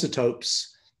different isotopes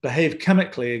behave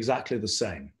chemically exactly the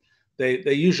same.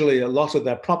 They usually, a lot of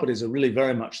their properties are really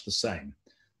very much the same.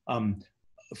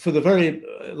 For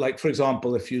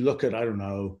example, if you look at, I don't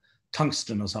know,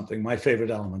 tungsten or something, my favorite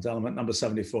element number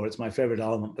 74, it's my favorite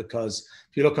element because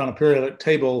if you look on a periodic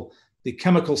table, the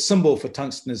chemical symbol for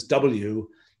tungsten is W,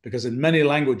 because in many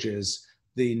languages,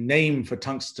 the name for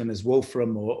tungsten is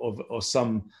Wolfram or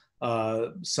some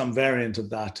variant of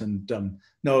that. And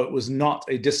no, it was not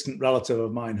a distant relative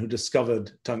of mine who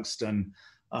discovered tungsten,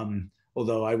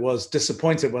 although I was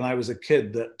disappointed when I was a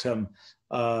kid that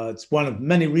It's one of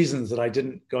many reasons that I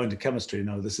didn't go into chemistry.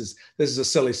 No, this is a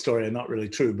silly story and not really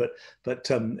true, but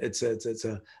it's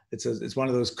one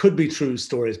of those could be true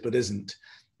stories but isn't.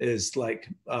 Is like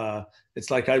it's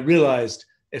like I realized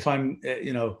if I'm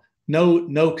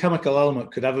no chemical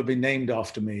element could ever be named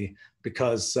after me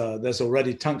because there's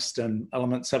already tungsten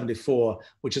element 74,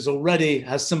 which is already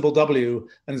has symbol W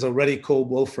and is already called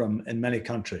Wolfram in many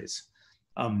countries.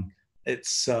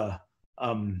 It's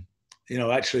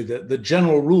actually the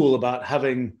general rule about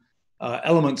having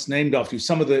elements named after you.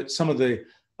 Some of the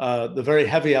very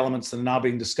heavy elements that are now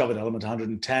being discovered, element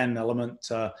 110, element,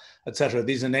 etc.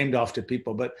 These are named after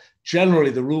people, but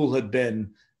generally the rule had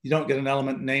been you don't get an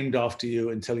element named after you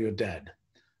until you're dead.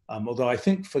 Although I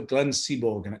think for Glenn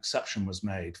Seaborg, an exception was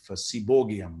made for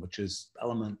Seaborgium, which is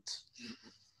element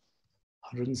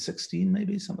 116,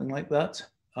 maybe something like that.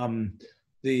 But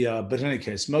in any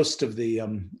case, most of the,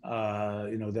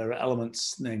 there are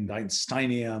elements named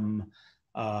Einsteinium,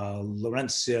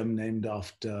 Lawrencium, named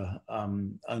after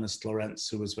Ernest Lorentz,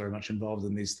 who was very much involved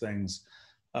in these things.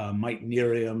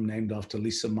 Meitnerium, named after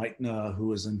Lisa Meitner, who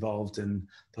was involved in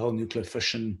the whole nuclear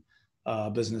fission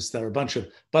business. There are a bunch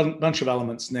of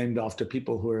elements named after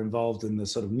people who were involved in the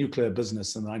sort of nuclear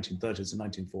business in the 1930s and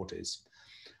 1940s.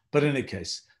 But in any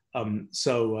case, what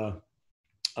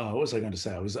was I going to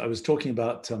say? I was talking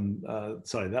about.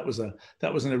 Sorry, that was an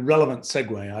irrelevant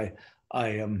segue.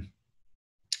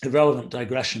 Irrelevant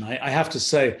digression. I have to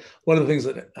say one of the things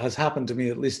that has happened to me,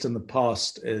 at least in the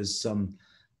past, is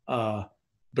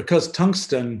because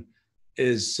tungsten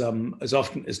is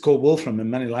called Wolfram in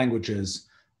many languages.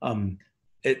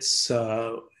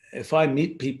 If I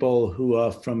meet people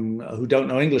who don't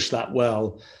know English that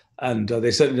well, and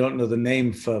they certainly don't know the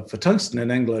name for tungsten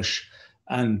in English.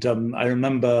 And I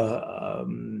remember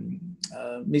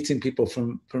meeting people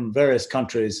from various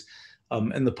countries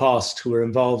in the past who were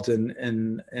involved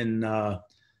in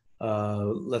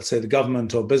let's say the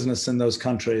government or business in those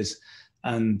countries,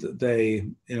 and they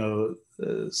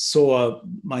saw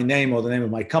my name or the name of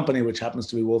my company, which happens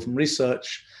to be Wolfram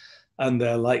Research, and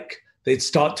they'd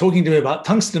start talking to me about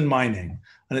tungsten mining,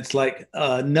 and it's like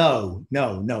no,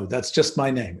 that's just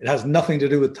my name. It has nothing to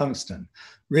do with tungsten,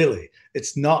 really.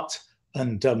 It's not.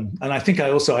 And I think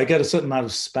I get a certain amount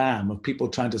of spam of people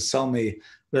trying to sell me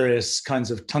various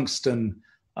kinds of tungsten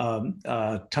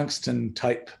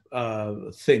type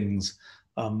things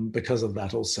because of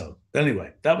that also.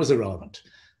 Anyway, that was irrelevant.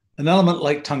 An element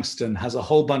like tungsten has a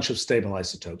whole bunch of stable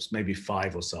isotopes, maybe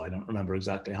 5 or so. I don't remember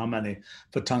exactly how many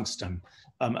for tungsten.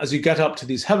 As you get up to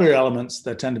these heavier elements,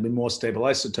 there tend to be more stable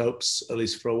isotopes, at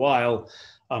least for a while,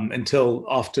 until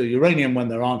after uranium, when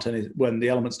the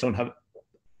elements don't have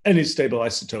any stable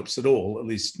isotopes at all, at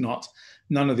least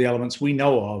none of the elements we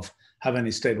know of have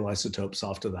any stable isotopes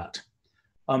after that.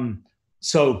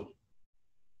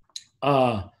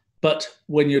 But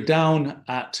when you're down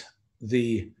at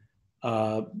the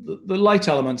light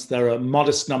elements, there are a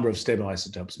modest number of stable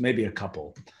isotopes, maybe a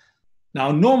couple.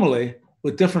 Now, normally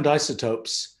with different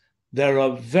isotopes, there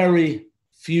are very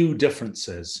few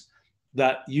differences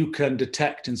that you can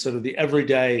detect in sort of the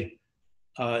everyday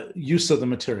use of the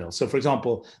material. So for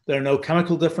example, there are no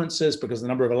chemical differences because the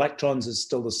number of electrons is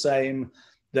still the same.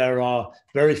 There are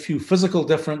very few physical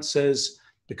differences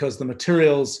because the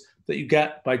materials that you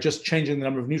get by just changing the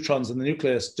number of neutrons in the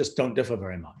nucleus just don't differ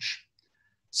very much.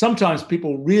 Sometimes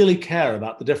people really care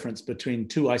about the difference between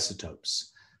two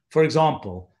isotopes. For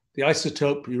example, the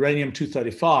isotope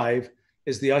uranium-235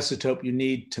 is the isotope you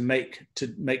need to make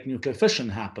nuclear fission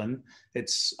happen.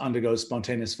 It undergoes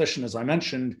spontaneous fission, as I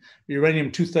mentioned.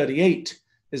 Uranium-238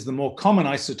 is the more common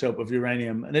isotope of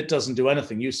uranium, and it doesn't do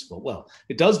anything useful. Well,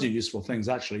 it does do useful things,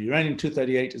 actually.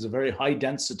 Uranium-238 is a very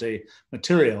high-density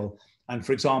material, and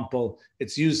for example,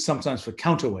 it's used sometimes for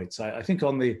counterweights. I think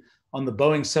on the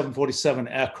Boeing 747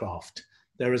 aircraft,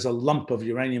 there is a lump of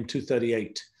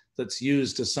uranium-238 that's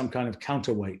used as some kind of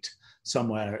counterweight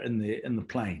somewhere in the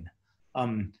plane.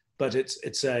 But it's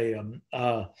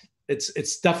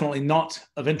definitely not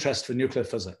of interest for nuclear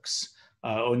physics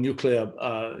or nuclear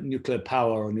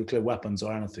power or nuclear weapons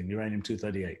or anything,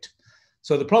 uranium-238.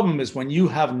 So the problem is when you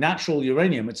have natural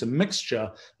uranium, it's a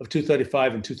mixture of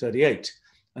 235 and 238.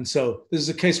 And so this is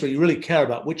a case where you really care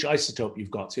about which isotope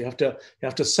you've got. So you have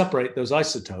to separate those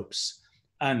isotopes.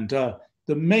 And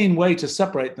the main way to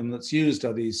separate them that's used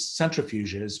are these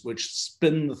centrifuges, which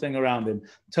spin the thing around and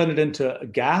turn it into a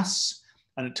gas.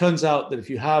 And it turns out that if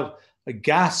you have a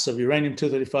gas of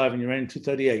uranium-235 and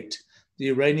uranium-238, the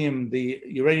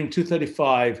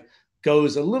uranium-235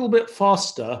 goes a little bit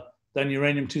faster than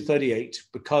uranium-238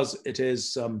 because it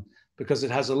is because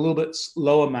it has a little bit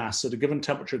lower mass at a given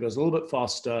temperature, goes a little bit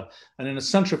faster. And in a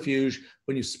centrifuge,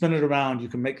 when you spin it around, you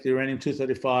can make the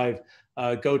uranium-235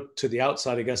 go to the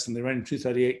outside, I guess, and the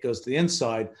uranium-238 goes to the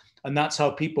inside. And that's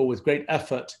how people with great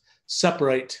effort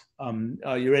separate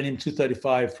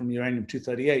uranium-235 from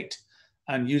uranium-238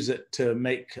 and use it to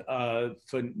make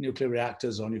for nuclear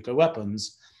reactors or nuclear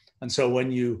weapons. And so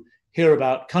when you hear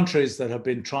about countries that have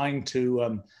been trying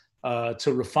to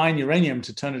refine uranium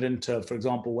to turn it into, for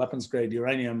example, weapons-grade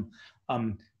uranium,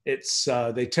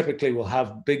 they typically will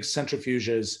have big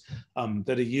centrifuges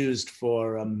that are used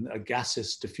for a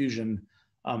gaseous diffusion.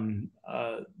 Am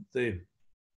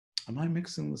I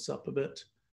mixing this up a bit?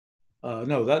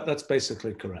 No, that's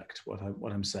basically correct,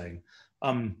 what I'm saying.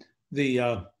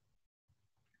 There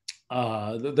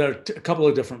are a couple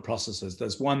of different processes.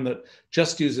 There's one that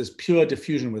just uses pure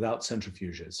diffusion without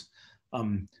centrifuges.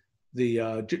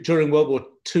 During World War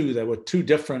II, there were two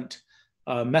different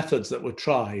methods that were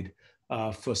tried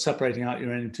for separating out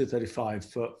uranium-235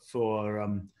 for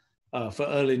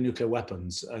early nuclear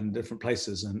weapons in different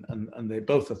places, and they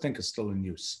both, I think, are still in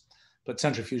use. But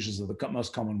centrifuges are the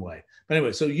most common way. But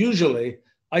anyway, so usually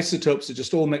isotopes are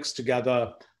just all mixed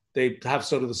together. They have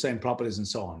sort of the same properties and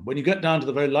so on. When you get down to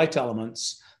the very light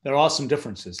elements, there are some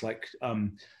differences. Like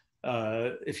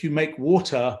if you make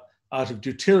water out of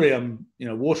deuterium,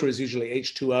 water is usually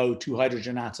H2O, 2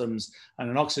 hydrogen atoms and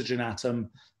an oxygen atom.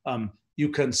 You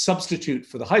can substitute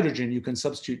for the hydrogen, you can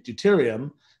substitute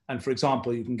deuterium. And for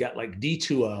example, you can get like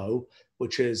D2O,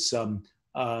 which is 2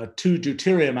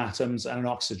 deuterium atoms and an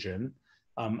oxygen.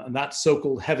 And that's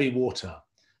so-called heavy water.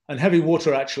 And heavy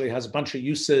water actually has a bunch of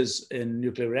uses in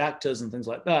nuclear reactors and things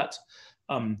like that.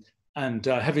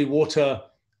 Heavy water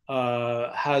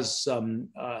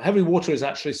heavy water is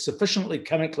actually sufficiently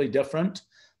chemically different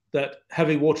that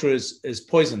heavy water is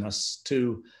poisonous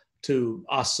to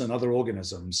us and other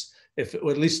organisms.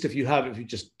 Or at least if you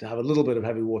just have a little bit of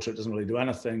heavy water, it doesn't really do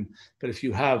anything. But if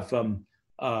you have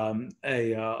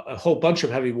a whole bunch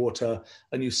of heavy water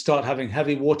and you start having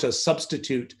heavy water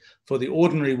substitute for the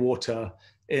ordinary water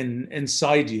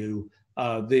inside you,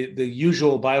 the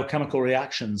usual biochemical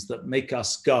reactions that make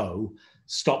us go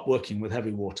stop working with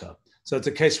heavy water. So it's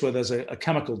a case where there's a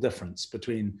chemical difference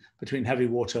between heavy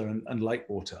water and light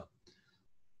water.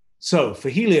 So for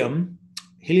helium,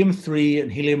 helium-3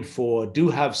 and helium-4 do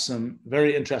have some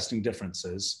very interesting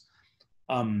differences.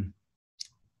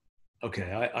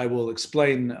 Okay, I will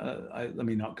explain, let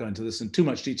me not go into this in too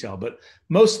much detail, but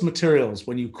most materials,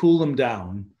 when you cool them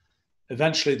down,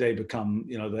 eventually they become,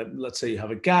 let's say you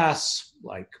have a gas,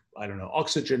 like, I don't know,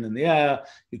 oxygen in the air,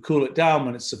 you cool it down.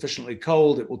 When it's sufficiently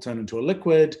cold, it will turn into a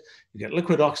liquid. You get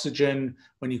liquid oxygen.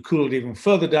 When you cool it even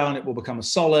further down, it will become a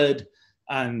solid,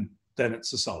 and then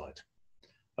it's a solid.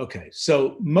 Okay,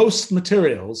 so most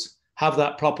materials have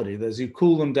that property. As you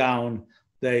cool them down,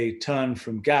 they turn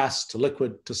from gas to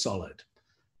liquid to solid.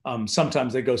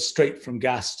 Sometimes they go straight from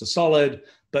gas to solid,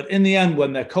 but in the end,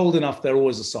 when they're cold enough, they're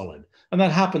always a solid. And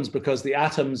that happens because the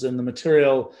atoms in the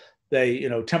material,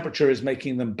 temperature is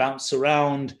making them bounce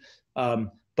around.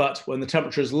 But when the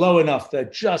temperature is low enough, they're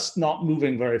just not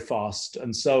moving very fast.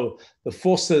 And so the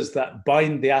forces that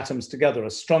bind the atoms together are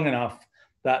strong enough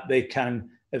that they can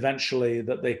eventually,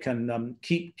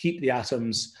 keep the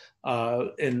atoms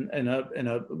in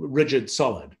a rigid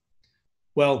solid.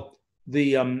 Well,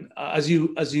 as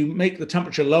you make the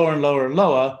temperature lower and lower and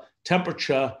lower,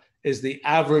 temperature is the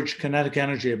average kinetic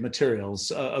energy of materials,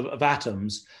 of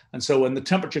atoms. And so when the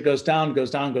temperature goes down,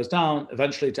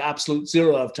 eventually to absolute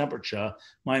zero of temperature,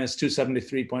 minus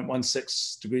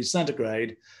 273.16 degrees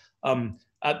centigrade,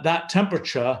 at that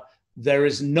temperature,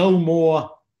 there's no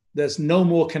more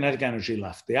kinetic energy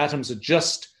left. The atoms are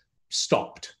just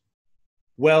stopped.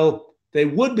 Well, they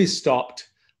would be stopped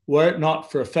were it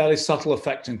not for a fairly subtle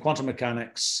effect in quantum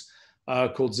mechanics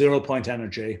called zero-point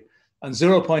energy. And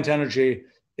zero-point energy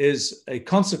is a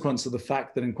consequence of the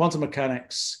fact that in quantum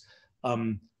mechanics,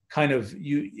 in a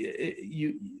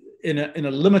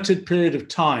limited period of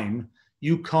time,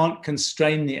 you can't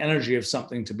constrain the energy of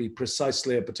something to be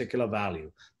precisely a particular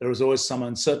value. There is always some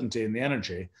uncertainty in the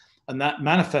energy, and that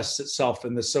manifests itself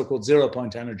in this so-called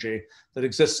zero-point energy that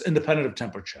exists independent of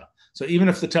temperature. So even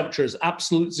if the temperature is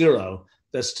absolute zero,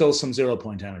 there's still some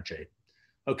zero-point energy.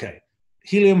 Okay,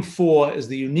 helium-4 is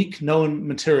the unique known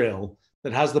material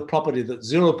that has the property that the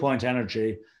zero-point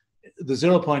energy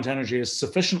is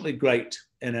sufficiently great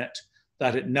in it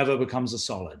that it never becomes a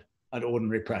solid at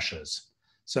ordinary pressures.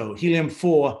 So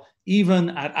helium-4,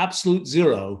 even at absolute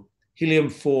zero,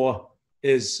 helium-4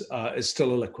 is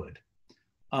still a liquid.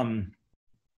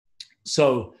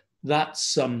 So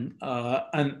that's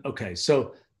okay.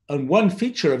 So And one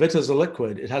feature of it as a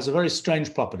liquid, it has a very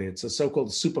strange property. It's a so-called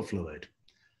superfluid.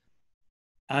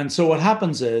 And so what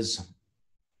happens is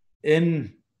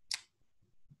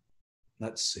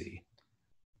let's see,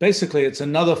 basically it's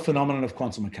another phenomenon of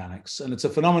quantum mechanics. And it's a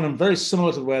phenomenon very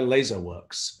similar to the way a laser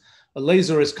works. A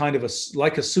laser is kind of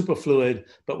like a superfluid,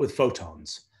 but with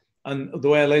photons. And the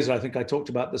way a laser, I think I talked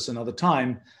about this another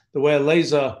time, the way a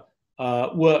laser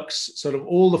works, sort of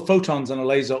all the photons in a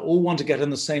laser all want to get in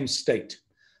the same state.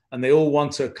 And they all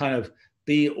want to kind of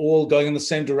be all going in the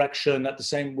same direction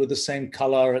with the same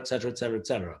color, et cetera, et cetera, et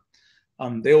cetera.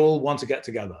 They all want to get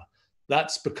together.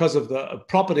 That's because of the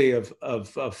property of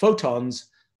photons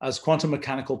as quantum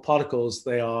mechanical particles.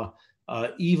 They are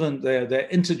they're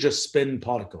integer spin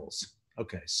particles.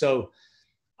 Okay, so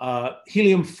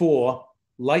helium-4,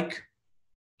 like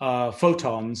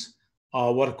photons,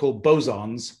 are what are called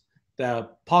bosons. They're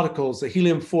particles. The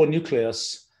helium-4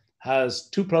 nucleus has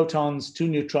 2 protons, 2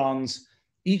 neutrons.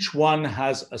 Each one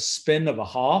has a spin of a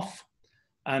half,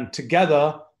 and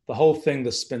together the whole thing,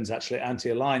 the spin's actually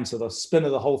anti-aligned, so the spin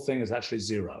of the whole thing is actually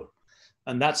 0.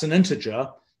 And that's an integer,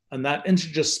 and that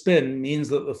integer spin means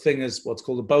that the thing is what's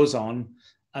called a boson,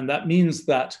 and that means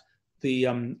that the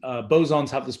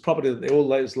bosons have this property that they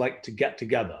always like to get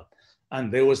together.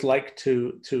 And they always like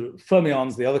to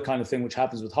fermions, the other kind of thing which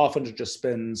happens with half integer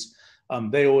spins,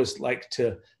 they always like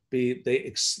to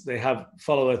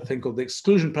follow a thing called the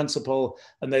exclusion principle,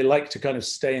 and they like to kind of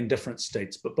stay in different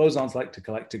states, but bosons like to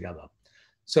collect together.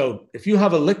 So if you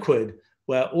have a liquid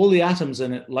where all the atoms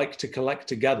in it like to collect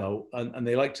together and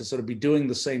they like to sort of be doing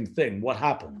the same thing, what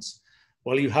happens?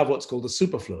 Well, you have what's called a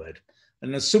superfluid.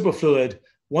 And a superfluid,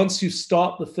 once you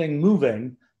start the thing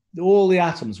moving, all the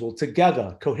atoms will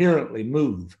together coherently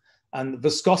move. And the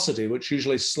viscosity, which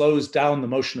usually slows down the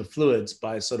motion of fluids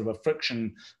by sort of a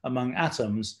friction among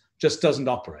atoms, just doesn't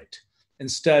operate.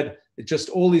 Instead,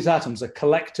 all these atoms are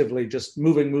collectively just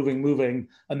moving,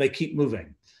 and they keep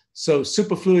moving. So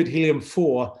superfluid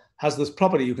helium-4 has this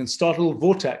property. You can start a little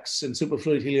vortex in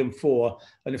superfluid helium-4,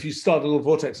 and if you start a little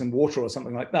vortex in water or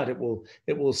something like that, it will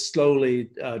slowly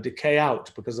decay out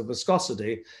because of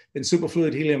viscosity. In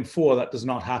superfluid helium-4, that does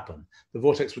not happen. The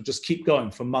vortex would just keep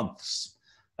going for months,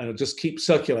 and it'll just keep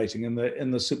circulating in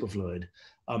the superfluid.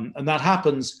 And that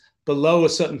happens below a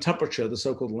certain temperature, the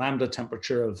so-called lambda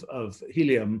temperature of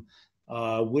helium,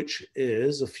 which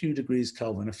is a few degrees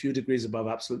Kelvin, a few degrees above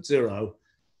absolute zero,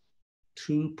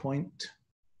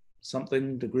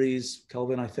 2-point-something degrees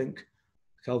Kelvin, I think,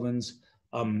 kelvins,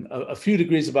 a few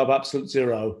degrees above absolute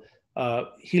zero.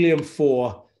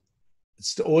 Helium-4,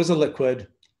 it's always a liquid,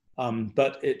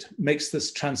 but it makes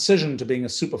this transition to being a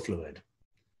superfluid.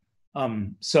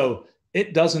 So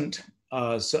it doesn't,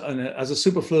 as a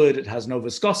superfluid, it has no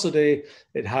viscosity.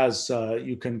 It has,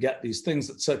 you can get these things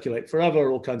that circulate forever,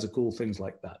 all kinds of cool things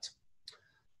like that.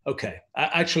 Okay,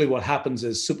 actually what happens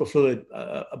is superfluid,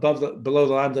 below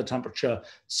the lambda temperature,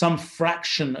 some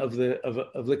fraction of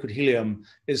liquid helium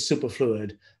is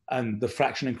superfluid, and the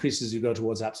fraction increases as you go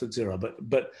towards absolute zero,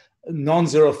 but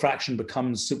non-zero fraction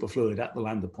becomes superfluid at the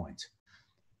lambda point.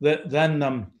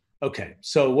 Okay,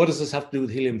 so what does this have to do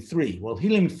with helium-3? Well,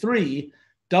 helium-3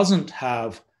 doesn't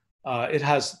have, it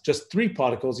has just 3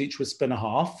 particles, each with spin a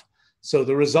half. So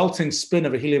the resulting spin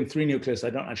of a helium-3 nucleus, I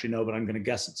don't actually know, but I'm going to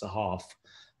guess it's a half.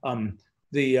 But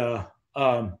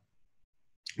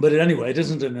anyway, it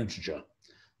isn't an integer.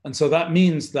 And so that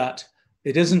means that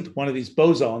it isn't one of these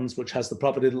bosons, which has the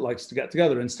property that likes to get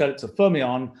together. Instead, it's a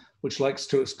fermion, which likes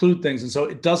to exclude things. And so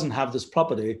it doesn't have this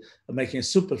property of making a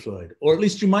superfluid, or at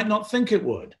least you might not think it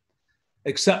would,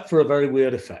 except for a very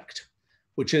weird effect,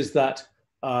 which is that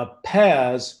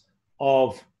pairs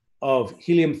of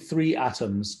helium-3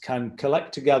 atoms can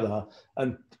collect together,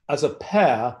 and as a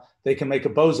pair, they can make a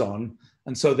boson,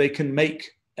 and so they can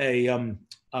make a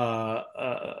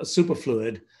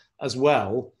superfluid as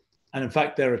well. And in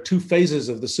fact, there are 2 phases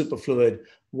of the superfluid,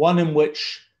 one in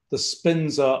which the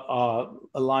spins are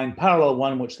aligned parallel,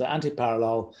 one in which they're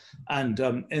anti-parallel. And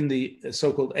in the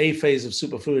so-called A phase of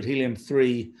superfluid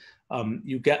helium-3,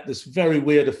 you get this very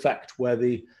weird effect where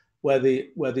these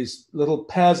little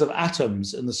pairs of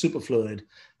atoms in the superfluid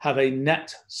have a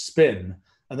net spin,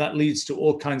 and that leads to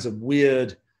all kinds of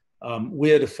weird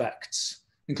effects,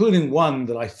 including one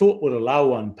that I thought would allow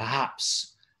one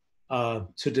perhaps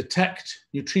to detect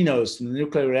neutrinos from the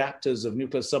nuclear reactors of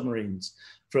nuclear submarines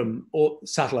from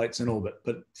satellites in orbit.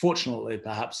 But fortunately,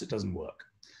 perhaps it doesn't work.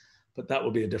 But that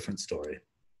will be a different story.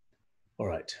 All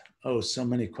right. Oh, so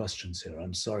many questions here.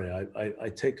 I'm sorry. I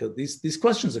take these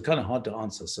questions are kind of hard to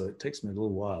answer, so it takes me a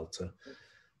little while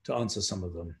to answer some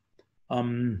of them.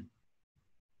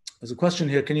 There's a question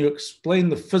here. Can you explain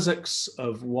the physics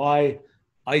of why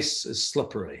ice is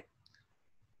slippery.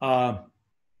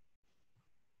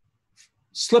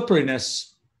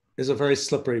 Slipperiness is a very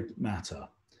slippery matter.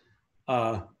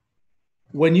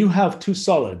 When you have two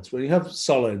solids, when you have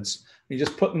solids, you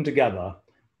just put them together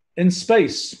in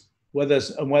space when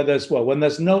there's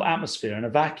no atmosphere, in a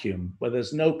vacuum, where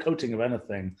there's no coating of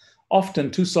anything, often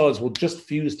two solids will just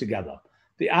fuse together.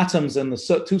 The atoms in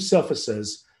the two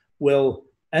surfaces will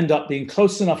end up being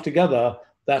close enough together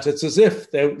that it's as if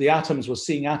the atoms were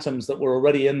seeing atoms that were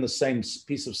already in the same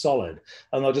piece of solid,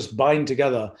 and they'll just bind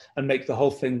together and make the whole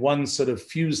thing one sort of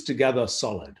fused together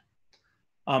solid.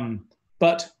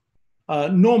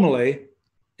 Normally,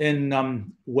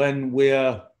 when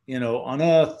we're on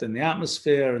Earth, in the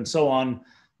atmosphere, and so on,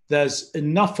 there's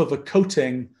enough of a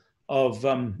coating of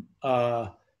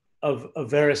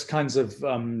various kinds of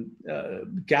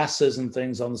gases and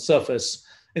things on the surface.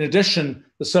 In addition,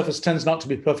 the surface tends not to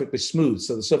be perfectly smooth,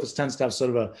 so the surface tends to have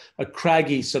sort of a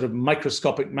craggy, sort of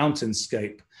microscopic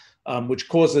mountainscape, which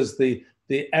causes the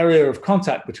area of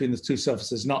contact between the two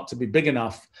surfaces not to be big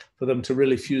enough for them to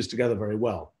really fuse together very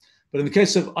well. But in the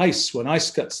case of ice, when ice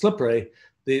gets slippery,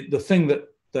 the thing that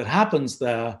happens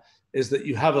there is that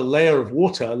you have a layer of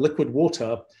water, liquid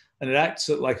water, and it acts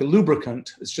like a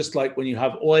lubricant. It's just like when you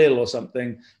have oil or something,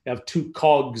 you have two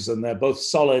cogs and they're both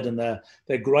solid and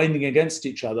they're grinding against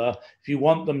each other. If you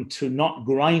want them to not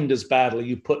grind as badly,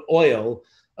 you put oil,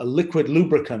 a liquid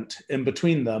lubricant, in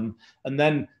between them. And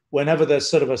then whenever there's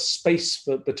sort of a space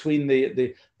between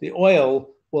the oil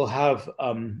will have,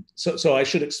 so I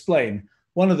should explain.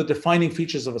 One of the defining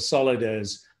features of a solid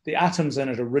is the atoms in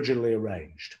it are rigidly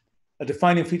arranged. A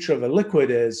defining feature of a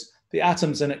liquid is the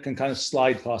atoms in it can kind of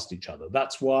slide past each other.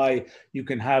 That's why you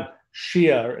can have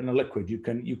shear in a liquid. You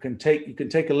can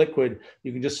take a liquid,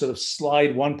 you can just sort of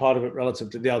slide one part of it relative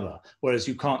to the other, whereas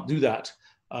you can't do that,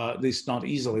 at least not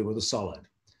easily, with a solid.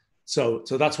 So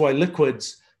that's why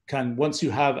liquids can, once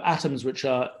you have atoms which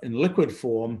are in liquid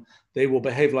form, they will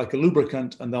behave like a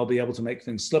lubricant and they'll be able to make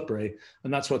things slippery.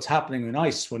 And that's what's happening in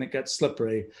ice when it gets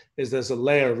slippery, is there's a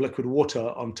layer of liquid water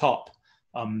on top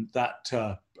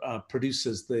that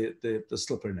produces the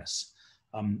slipperiness.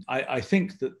 I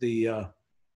think that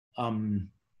I'm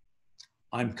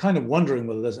kind of wondering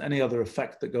whether there's any other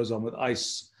effect that goes on with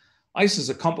ice. Ice is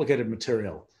a complicated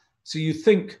material. So you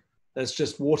think there's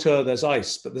just water, there's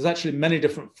ice, but there's actually many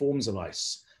different forms of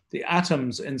ice. The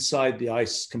atoms inside the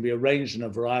ice can be arranged in a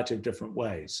variety of different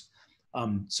ways.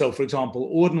 So for example,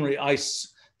 ordinary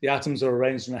ice, the atoms are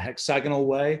arranged in a hexagonal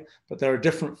way, but there are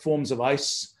different forms of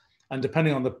ice. And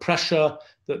depending on the pressure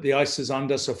that the ice is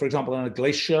under, so for example, in a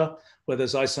glacier, where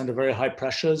there's ice under very high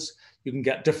pressures, you can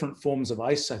get different forms of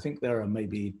ice. I think there are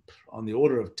maybe on the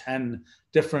order of 10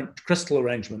 different crystal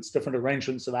arrangements, different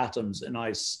arrangements of atoms in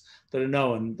ice that are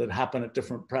known, that happen at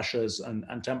different pressures and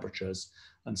temperatures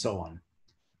and so on.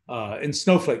 In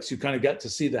snowflakes, you kind of get to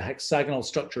see the hexagonal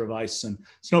structure of ice, and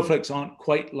snowflakes aren't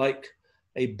quite like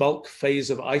a bulk phase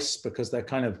of ice because they're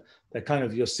kind of,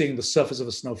 you're seeing the surface of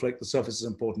a snowflake. The surface is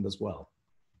important as well.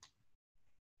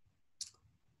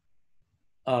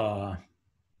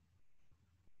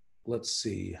 Let's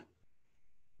see.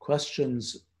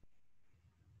 Questions.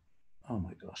 Oh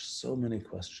my gosh, so many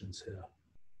questions here.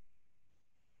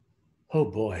 Oh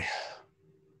boy.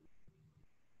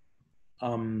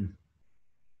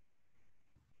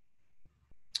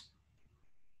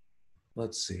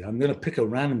 Let's see. I'm going to pick a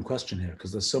random question here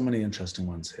because there's so many interesting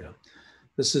ones here.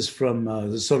 This is from,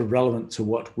 this is sort of relevant to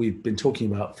what we've been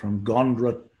talking about, from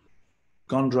Gondra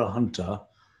Hunter.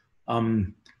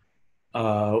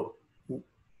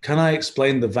 Can I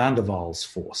explain the van der Waals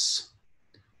force?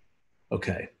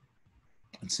 Okay,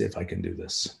 let's see if I can do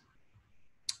this.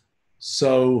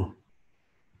 So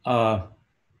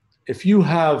if you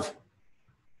have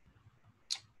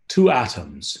two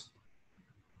atoms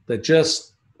that just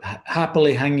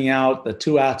happily hanging out, the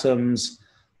two atoms,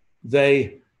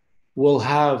 they will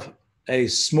have a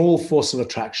small force of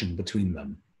attraction between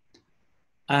them.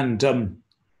 And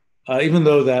even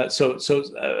though that,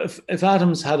 if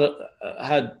atoms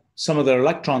had some of their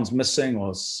electrons missing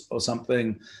or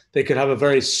something, they could have a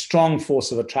very strong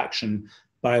force of attraction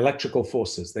by electrical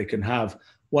forces. They can have,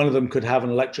 one of them could have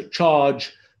an electric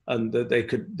charge, and they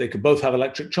could both have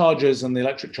electric charges, and the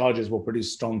electric charges will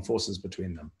produce strong forces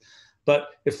between them. But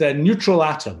if they're neutral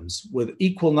atoms with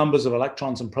equal numbers of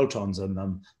electrons and protons in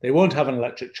them, they won't have an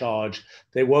electric charge.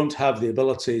 They won't have the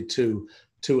ability to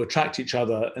attract each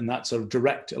other in that sort of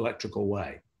direct electrical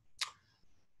way.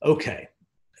 Okay,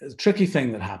 a tricky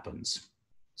thing that happens.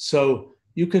 So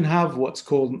you can have what's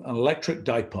called an electric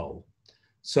dipole.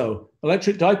 So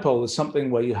electric dipole is something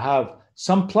where you have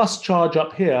some plus charge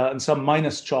up here and some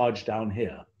minus charge down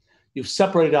here. you've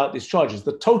separated out these charges.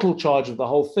 The total charge of the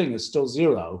whole thing is still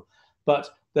 0, but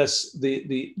there's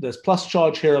plus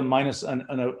charge here and minus and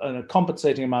a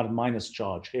compensating amount of minus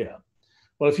charge here.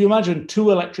 Well, if you imagine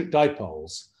two electric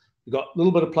dipoles, you've got a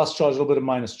little bit of plus charge, a little bit of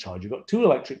minus charge. You've got two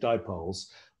electric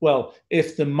dipoles. Well,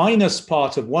 if the minus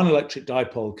part of one electric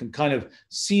dipole can kind of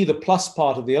see the plus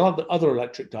part of the other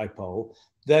electric dipole,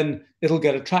 then it'll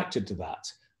get attracted to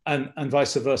that, and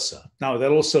vice versa. Now,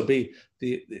 there'll also be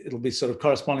it'll be sort of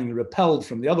correspondingly repelled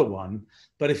from the other one.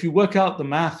 But if you work out the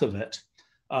math of it,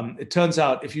 it turns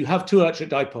out if you have two electric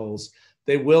dipoles,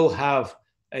 they will have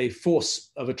a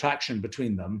force of attraction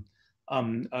between them.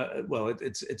 Well,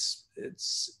 it's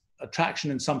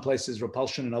attraction in some places,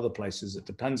 repulsion in other places. It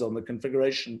depends on the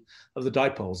configuration of the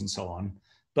dipoles and so on.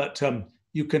 But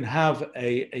you can have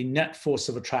a net force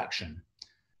of attraction.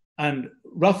 And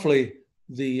roughly,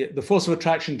 the force of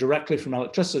attraction directly from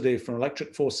electricity, from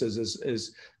electric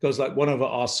forces, goes like 1 over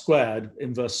r squared,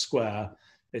 inverse square.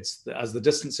 It's as the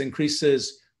distance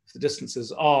increases, if the distance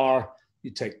is r,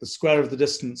 you take the square of the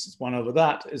distance, it's 1 over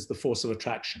that is the force of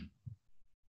attraction.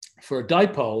 For a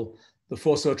dipole, the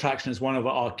force of attraction is 1 over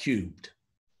r cubed.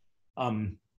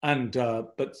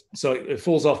 But so it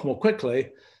falls off more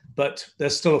quickly, but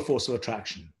there's still a force of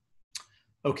attraction.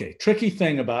 Okay, tricky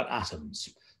thing about atoms.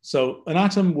 So an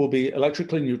atom will be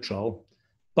electrically neutral,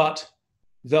 but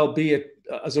there'll be,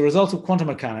 as a result of quantum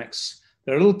mechanics,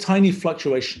 there are little tiny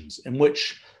fluctuations in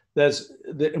which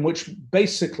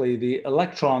basically the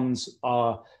electrons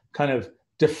are kind of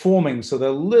deforming. So they're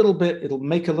a little bit, it'll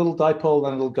make a little dipole,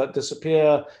 then it'll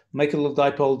disappear, make a little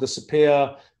dipole,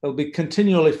 disappear. It'll be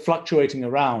continually fluctuating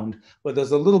around where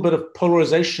there's a little bit of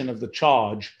polarization of the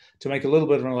charge to make a little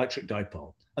bit of an electric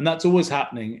dipole. And that's always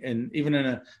happening even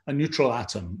in a neutral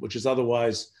atom, which is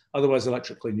otherwise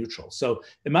electrically neutral. So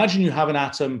imagine you have an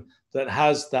atom that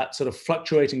has that sort of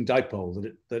fluctuating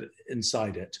dipole that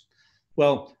inside it.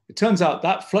 Well, it turns out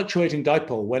that fluctuating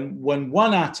dipole, when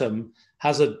one atom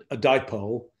has a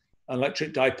dipole, an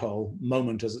electric dipole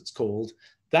moment, as it's called,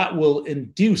 that will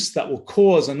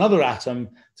cause another atom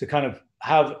to kind of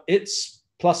have its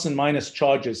plus and minus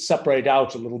charges separate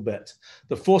out a little bit.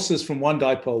 The forces from one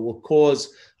dipole will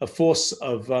cause a force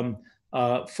of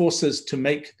forces to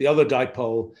make the other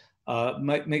dipole,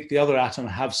 make the other atom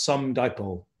have some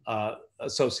dipole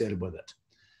associated with it.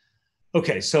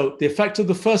 Okay, so the effect of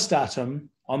the first atom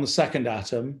on the second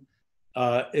atom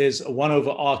is a 1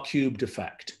 over r cubed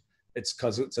effect. It's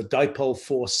because it's a dipole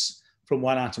force from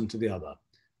one atom to the other.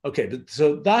 Okay,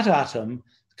 so that atom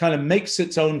kind of makes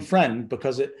its own friend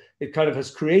because it kind of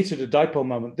has created a dipole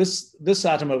moment. This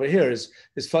atom over here is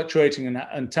fluctuating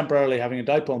and temporarily having a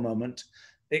dipole moment.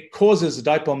 It causes a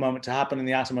dipole moment to happen in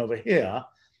the atom over here.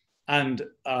 And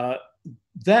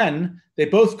then they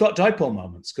both got dipole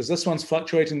moments because this one's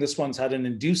fluctuating, this one's had an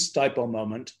induced dipole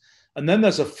moment. And then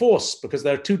there's a force, because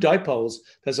there are two dipoles,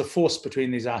 there's a force between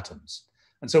these atoms.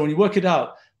 And so when you work it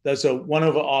out, there's a 1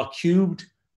 over r cubed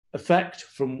effect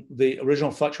from the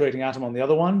original fluctuating atom on the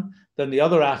other one. Then the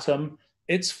other atom,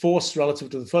 its force relative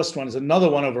to the first one is another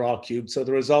 1 over r cubed. So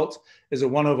the result is a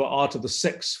 1 over r to the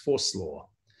 6 force law.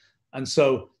 And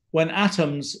so when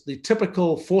atoms, the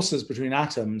typical forces between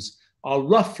atoms are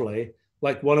roughly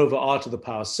like 1 over r to the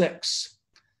power 6.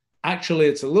 Actually,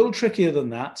 it's a little trickier than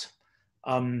that.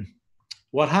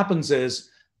 What happens is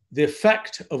the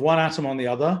effect of one atom on the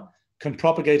other can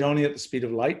propagate only at the speed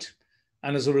of light.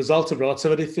 And as a result of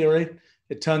relativity theory,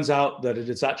 it turns out that it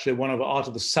is actually 1 over r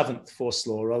to the 7th force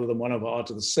law rather than 1 over r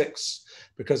to the 6th,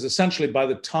 because essentially by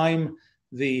the time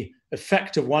the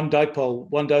effect of one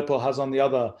dipole has on the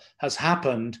other has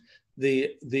happened,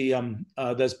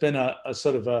 there's been a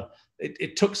sort of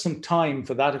it took some time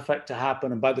for that effect to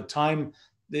happen. And by the time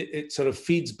it sort of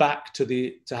feeds back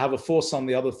to have a force on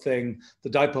the other thing, the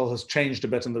dipole has changed a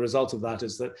bit, and the result of that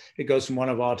is that it goes from 1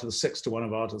 over r to the 6 to 1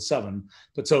 over r to the 7.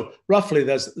 But so roughly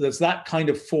there's that kind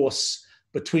of force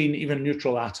between even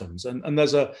neutral atoms. And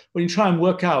when you try and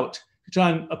work out, you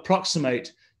try and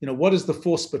approximate, what is the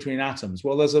force between atoms?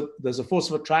 Well, there's a force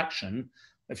of attraction.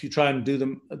 If you try and do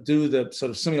the sort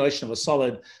of simulation of a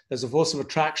solid, there's a force of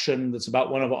attraction that's about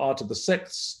 1 over r to the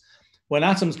 6th. When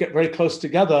atoms get very close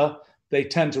together, they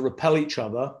tend to repel each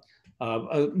other,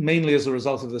 mainly as a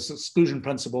result of this exclusion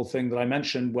principle thing that I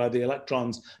mentioned, where the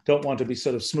electrons don't want to be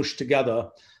sort of smooshed together.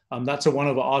 That's a 1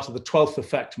 over r to the 12th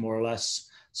effect, more or less.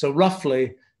 So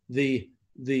roughly, the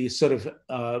sort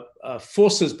of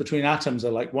forces between atoms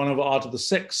are like 1 over r to the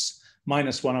 6th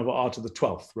minus 1 over r to the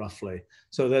 12th, roughly.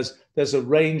 So there's a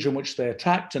range in which they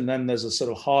attract, and then there's a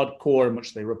sort of hard core in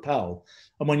which they repel.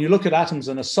 And when you look at atoms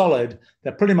in a solid,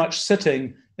 they're pretty much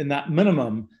sitting in that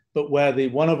minimum but where the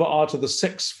 1 over r to the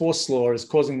 6th force law is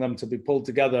causing them to be pulled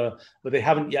together, but they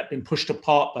haven't yet been pushed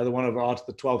apart by the 1 over r to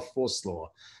the 12th force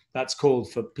law. That's called,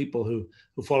 for people who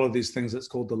follow these things, it's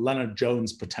called the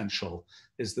Leonard-Jones potential,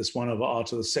 is this 1 over r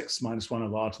to the 6th minus 1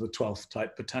 over r to the 12th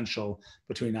type potential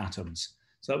between atoms.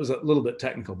 So that was a little bit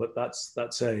technical, but that's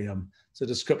a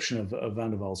description of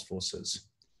van der Waals forces.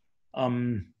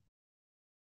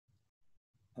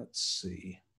 Let's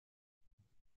see.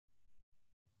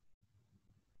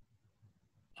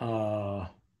 Oh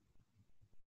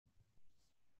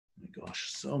my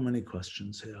gosh, so many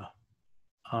questions here.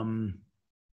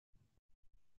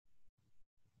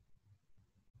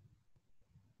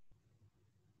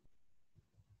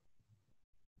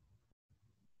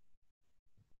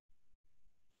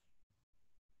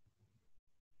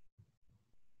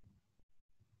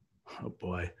 Oh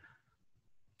boy.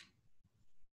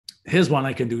 Here's one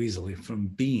I can do easily from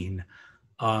Bean.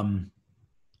 I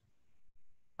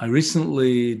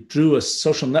recently drew a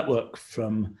social network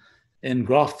in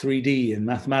Graph 3D in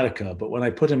Mathematica, but when I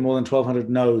put in more than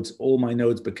 1,200 nodes, all my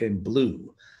nodes became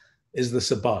blue. Is this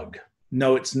a bug?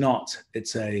 No, it's not.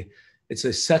 It's a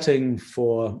setting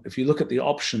for, if you look at the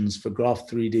options for Graph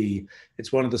 3D,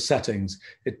 it's one of the settings.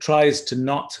 It tries to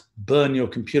not burn your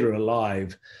computer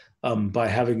alive by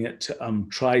having it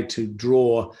try to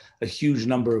draw a huge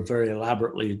number of very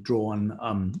elaborately drawn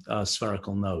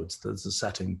spherical nodes. There's a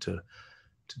setting to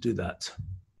do that.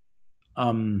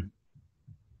 I'm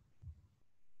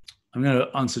going to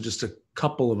answer just a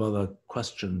couple of other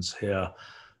questions here.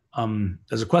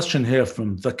 There's a question here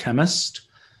from The Chemist,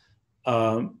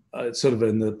 sort of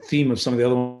in the theme of some of the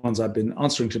other ones I've been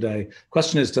answering today.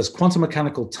 Question is, does quantum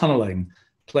mechanical tunneling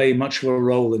play much of a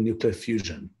role in nuclear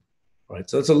fusion? Right,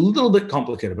 so it's a little bit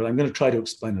complicated, but I'm going to try to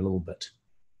explain a little bit.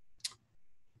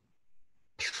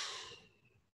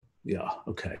 Yeah,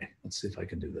 okay, let's see if I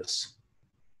can do this.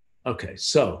 Okay,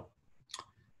 so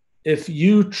if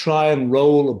you try and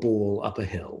roll a ball up a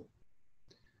hill,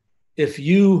 if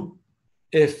you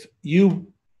give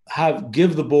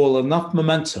the ball enough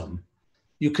momentum,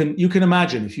 you can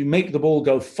imagine if you make the ball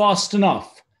go fast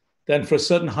enough, then for a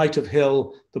certain height of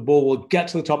hill, the ball will get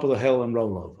to the top of the hill and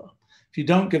roll over. If you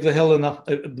don't give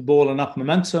the ball enough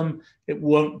momentum, it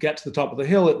won't get to the top of the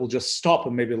hill. It will just stop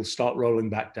and maybe it'll start rolling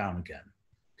back down again.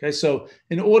 Okay, so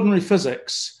in ordinary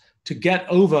physics, to get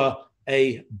over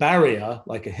a barrier,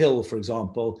 like a hill, for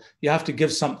example, you have to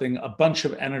give something a bunch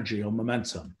of energy or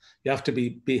momentum. You have to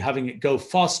be having it go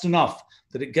fast enough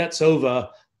that it gets over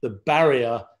the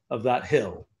barrier of that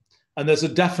hill. And there's a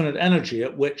definite energy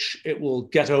at which it will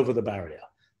get over the barrier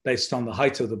based on the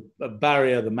height of the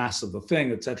barrier, the mass of the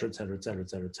thing, et cetera, et cetera, et cetera, et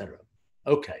cetera, et cetera.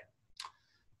 Okay.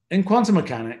 In quantum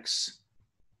mechanics,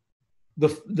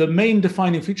 the main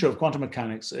defining feature of quantum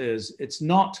mechanics is it's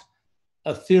not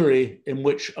a theory in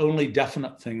which only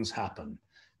definite things happen.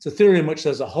 It's a theory in which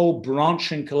there's a whole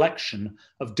branching collection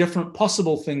of different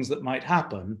possible things that might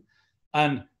happen.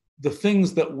 And the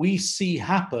things that we see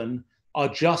happen are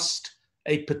just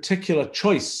a particular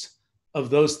choice of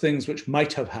those things which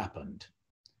might have happened.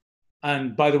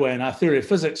 And by the way, in our theory of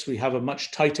physics, we have a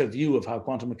much tighter view of how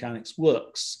quantum mechanics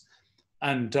works.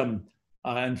 And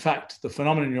in fact, the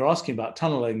phenomenon you're asking about,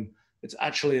 tunneling, it's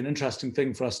actually an interesting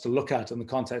thing for us to look at in the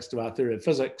context of our theory of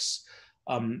physics.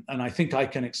 And I think I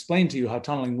can explain to you how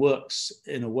tunneling works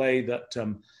in a way that,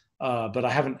 but I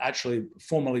haven't actually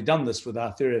formally done this with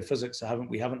our theory of physics.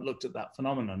 We haven't looked at that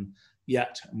phenomenon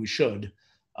yet, and we should.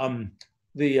 But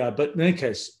in any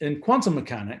case, in quantum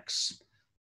mechanics,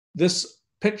 this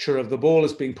picture of the ball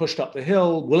is being pushed up the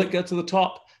hill. Will it get to the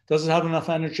top? Does it have enough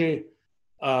energy?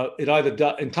 It either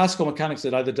does. In classical mechanics,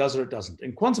 it either does or it doesn't.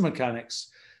 In quantum mechanics,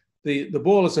 the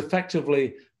ball is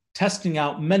effectively testing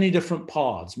out many different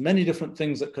paths, many different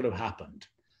things that could have happened.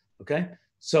 Okay,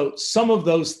 so some of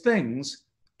those things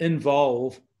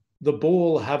involve the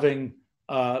ball having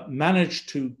managed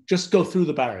to just go through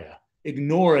the barrier,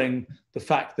 ignoring the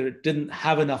fact that it didn't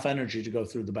have enough energy to go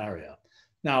through the barrier.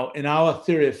 Now, in our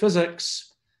theory of physics,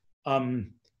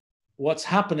 what's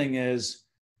happening is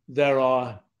there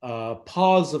are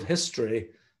paths of history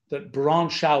that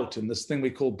branch out in this thing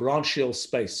we call branchial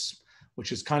space,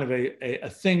 which is kind of a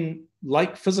thing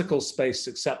like physical space,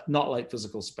 except not like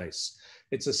physical space.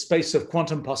 It's a space of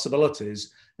quantum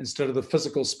possibilities instead of the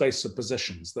physical space of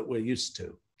positions that we're used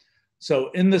to. So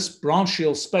in this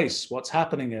branchial space, what's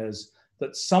happening is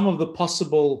that some of the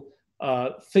possible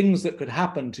things that could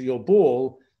happen to your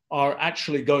ball are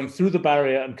actually going through the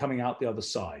barrier and coming out the other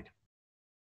side.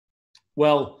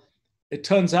 Well, it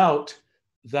turns out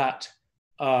that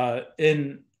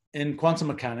in quantum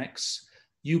mechanics,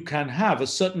 you can have a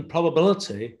certain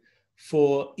probability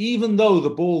for, even though the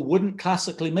ball wouldn't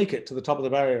classically make it to the top of the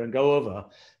barrier and go over,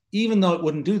 even though it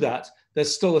wouldn't do that,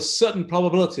 there's still a certain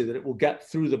probability that it will get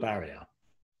through the barrier.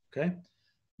 Okay,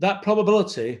 that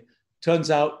probability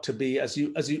turns out to be, as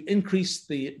you increase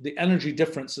the energy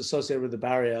difference associated with the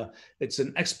barrier, it's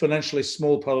an exponentially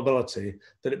small probability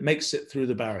that it makes it through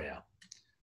the barrier.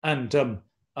 And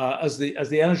as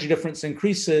the energy difference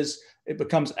increases, it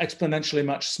becomes exponentially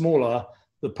much smaller,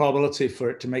 the probability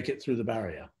for it to make it through the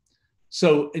barrier.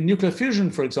 So in nuclear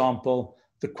fusion, for example,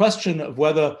 the question of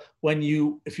whether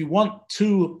if you want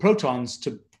two protons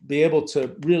to be able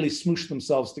to really smoosh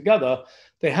themselves together,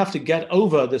 they have to get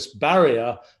over this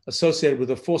barrier associated with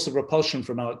the force of repulsion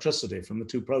from electricity from the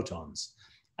two protons.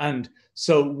 And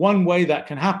so one way that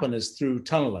can happen is through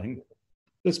tunneling,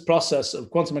 this process of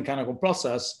quantum mechanical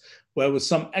process, where with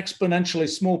some exponentially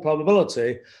small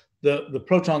probability, the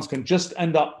protons can just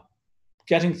end up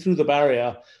getting through the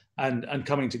barrier and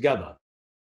coming together.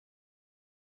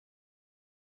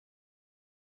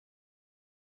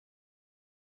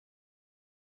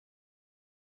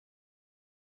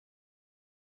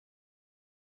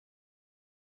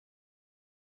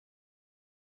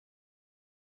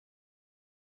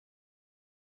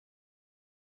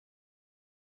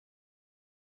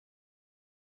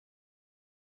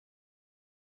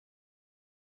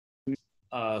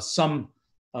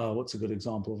 What's a good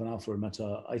example of an alpha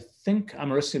emitter? I think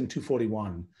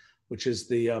americium-241, which is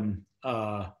the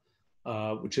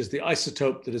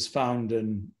isotope that is found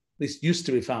in, at least used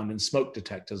to be found in smoke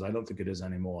detectors. I don't think it is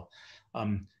anymore.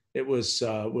 It was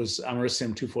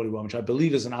americium-241, which I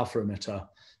believe is an alpha emitter.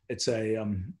 It's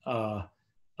an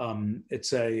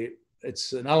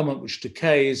element which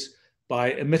decays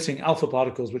by emitting alpha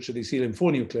particles, which are these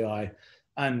helium-4 nuclei.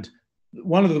 And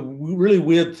one of the really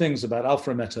weird things about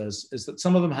alpha emitters is that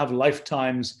some of them have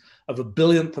lifetimes of a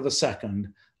billionth of a second,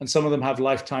 and some of them have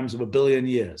lifetimes of a billion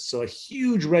years. So a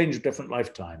huge range of different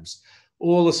lifetimes,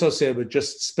 all associated with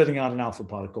just spitting out an alpha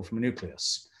particle from a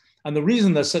nucleus. And the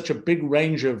reason there's such a big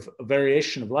range of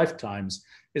variation of lifetimes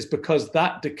is because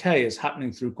that decay is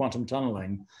happening through quantum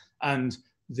tunneling, and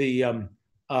the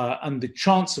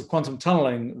chance of quantum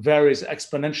tunneling varies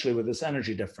exponentially with this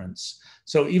energy difference.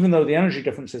 So even though the energy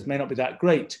differences may not be that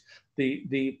great,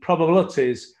 the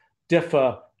probabilities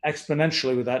differ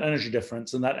exponentially with that energy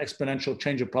difference, and that exponential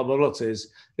change of probabilities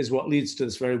is what leads to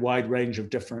this very wide range of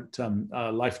different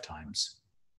lifetimes.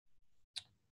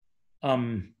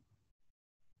 Oh,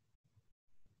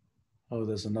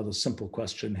 there's another simple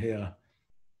question here.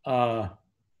 Gosh,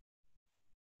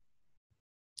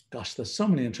 there's so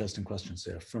many interesting questions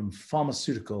here, from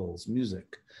pharmaceuticals,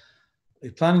 music. Are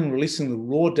you planning on releasing the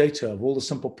raw data of all the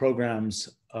simple programs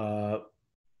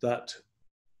that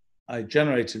I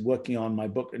generated working on my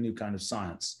book, A New Kind of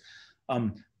Science?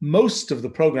 Most of the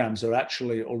programs are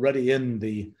actually already in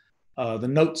the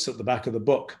notes at the back of the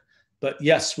book. But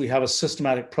yes, we have a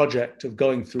systematic project of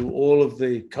going through all of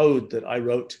the code that I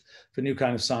wrote for New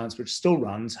Kind of Science, which still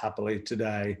runs happily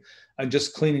today, and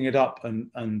just cleaning it up and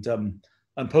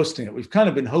posting it. We've kind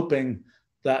of been hoping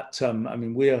that,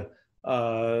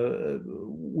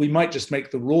 we might just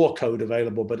make the raw code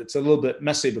available, but it's a little bit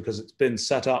messy because it's been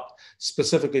set up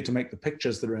specifically to make the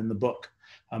pictures that are in the book.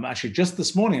 Actually, just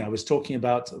this morning, I was talking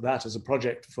about that as a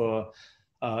project for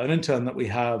an intern that we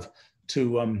have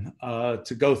to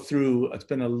go through. It's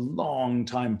been a long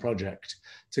time project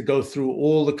to go through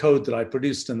all the code that I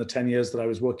produced in the 10 years that I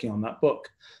was working on that book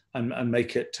and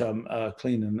make it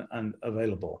clean and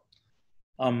available.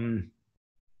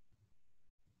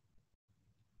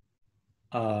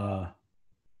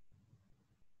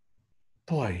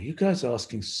 Boy, you guys are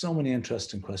asking so many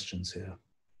interesting questions here.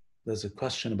 There's a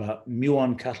question about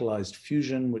muon catalyzed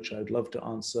fusion, which I'd love to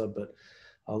answer, but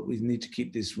we need to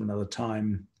keep these for another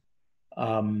time.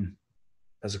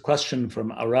 There's a question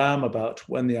from Aram about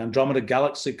when the Andromeda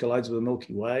galaxy collides with the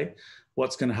Milky Way,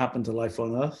 what's going to happen to life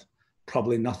on Earth?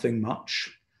 Probably nothing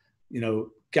much. You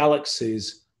know,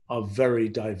 galaxies are very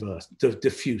diverse,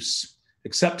 diffuse,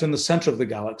 except in the center of the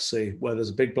galaxy where there's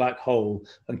a big black hole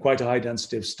and quite a high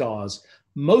density of stars.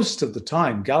 Most of the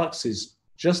time, galaxies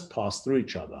just pass through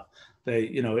each other.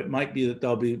 It might be that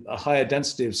there'll be a higher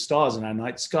density of stars in our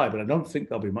night sky, but I don't think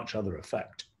there'll be much other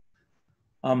effect.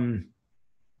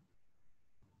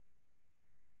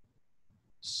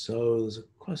 So there's a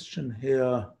question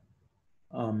here.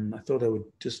 I thought I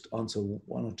would just answer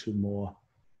one or two more.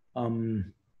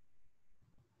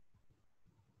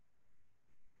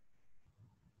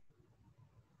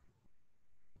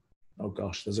 Oh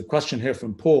gosh, there's a question here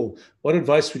from Paul. What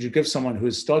advice would you give someone who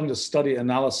is starting to study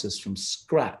analysis from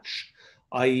scratch,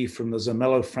 i.e. from the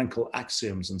Zermelo-Fraenkel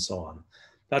axioms and so on?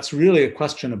 that's really a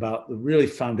question about the really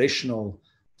foundational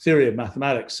theory of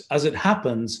mathematics. As it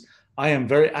happens, I am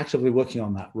very actively working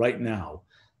on that right now,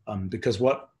 because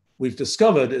what we've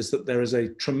discovered is that there is a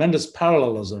tremendous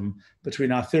parallelism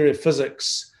between our theory of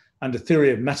physics and a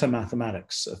theory of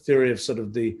meta-mathematics, a theory of sort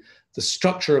of the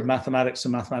structure of mathematics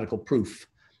and mathematical proof.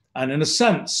 And in a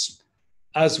sense,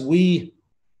 in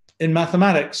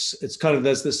mathematics, it's kind of,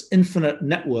 there's this infinite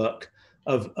network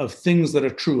of things that are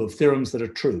true, of theorems that are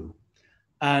true.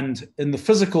 And in the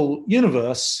physical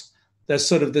universe, there's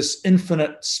sort of this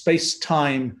infinite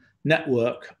space-time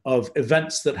network of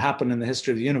events that happen in the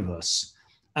history of the universe.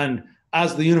 And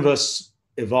as the universe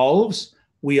evolves,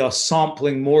 we are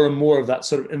sampling more and more of that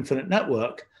sort of infinite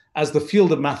network. As the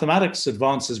field of mathematics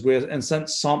advances, we're in a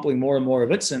sense sampling more and more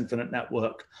of its infinite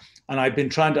network. And I've been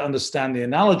trying to understand the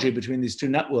analogy between these two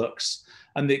networks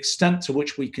and the extent to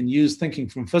which we can use thinking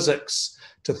from physics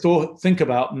to think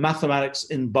about mathematics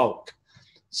in bulk.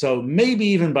 So maybe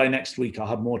even by next week, I'll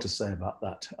have more to say about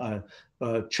that.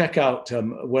 Check out,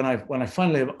 when I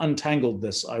finally have untangled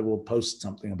this, I will post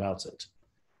something about it.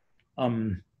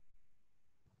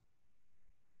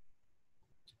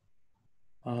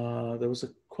 There was a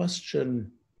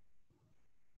question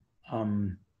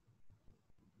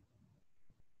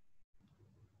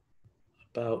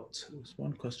about, there was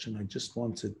one question I just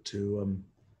wanted to,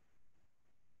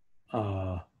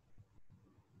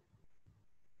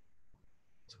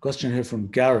 it's a question here from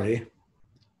Gary.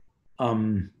 All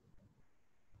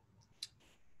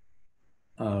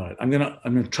right, I'm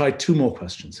gonna try two more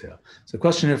questions here. So a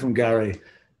question here from Gary.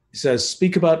 He says,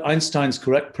 speak about Einstein's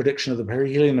correct prediction of the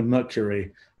perihelion of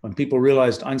Mercury when people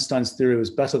realized Einstein's theory was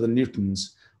better than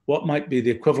Newton's. What might be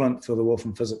the equivalent for the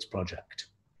Wolfram Physics Project?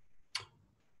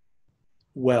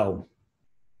 Well,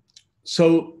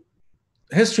 so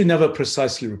history never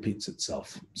precisely repeats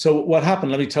itself. So what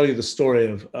happened, let me tell you the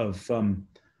story of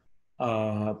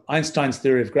Einstein's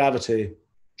theory of gravity,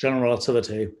 general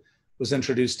relativity, was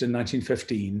introduced in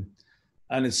 1915,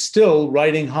 and it's still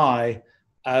riding high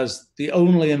as the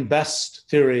only and best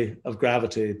theory of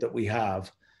gravity that we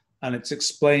have. And it's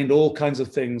explained all kinds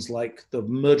of things like the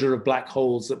merger of black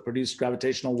holes that produce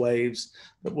gravitational waves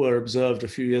that were observed a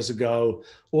few years ago,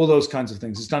 all those kinds of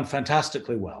things. It's done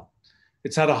fantastically well.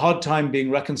 It's had a hard time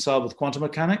being reconciled with quantum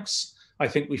mechanics. I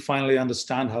think we finally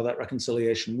understand how that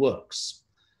reconciliation works.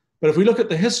 But if we look at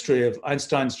the history of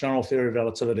Einstein's general theory of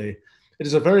relativity, it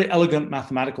is a very elegant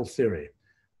mathematical theory.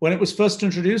 When it was first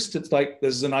introduced, it's like,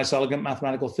 this is a nice, elegant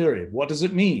mathematical theory. What does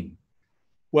it mean?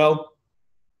 Well,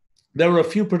 there were a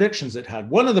few predictions it had.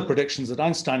 One of the predictions that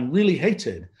Einstein really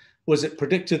hated was it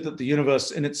predicted that the universe,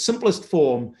 in its simplest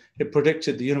form, it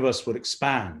predicted the universe would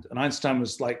expand. And Einstein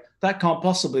was like, that can't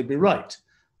possibly be right.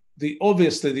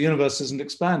 Obviously, the universe isn't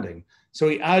expanding. So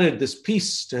he added this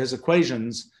piece to his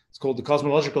equations. It's called the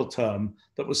cosmological term,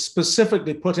 that was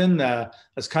specifically put in there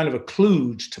as kind of a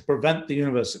kludge to prevent the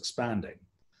universe expanding.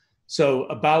 So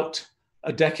about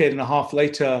a decade and a half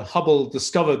later, Hubble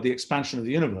discovered the expansion of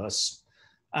the universe.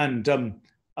 And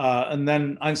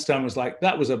then Einstein was like,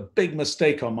 that was a big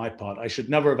mistake on my part. I should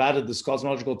never have added this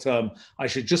cosmological term. I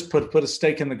should just put a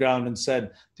stake in the ground and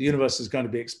said the universe is going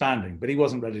to be expanding. But he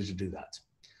wasn't ready to do that.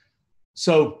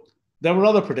 So there were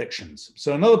other predictions.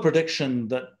 So another prediction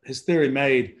that his theory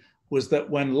made was that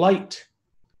when light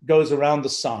goes around the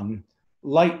sun,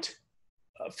 light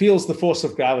feels the force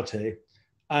of gravity.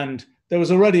 And there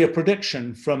was already a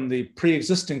prediction from the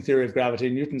pre-existing theory of gravity,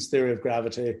 Newton's theory of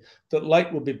gravity, that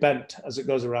light will be bent as it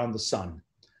goes around the sun.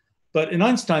 But in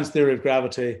Einstein's theory of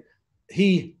gravity,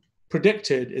 he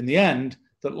predicted in the end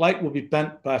that light will be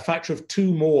bent by a factor of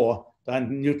 2 more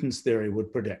than Newton's theory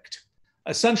would predict.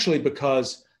 Essentially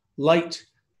because light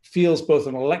feels both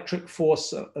an electric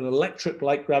force, an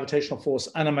electric-like gravitational force,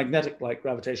 and a magnetic-like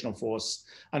gravitational force.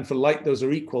 And for light, those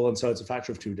are equal, and so it's a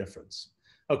factor of 2 difference.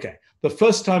 Okay, the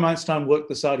first time Einstein worked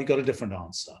this out, he got a different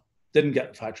answer. Didn't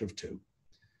get the factor of 2.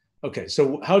 Okay,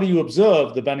 so how do you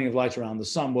observe the bending of light around the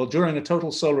sun? Well, during a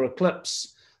total solar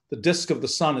eclipse, the disk of the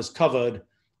sun is covered.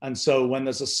 And so when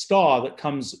there's a star that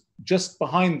comes just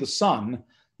behind the sun,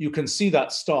 you can see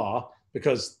that star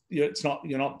because you're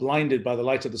not blinded by the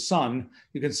light of the sun.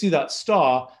 You can see that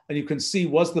star and you can see,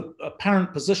 was the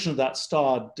apparent position of that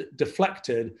star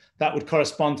deflected? That would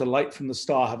correspond to light from the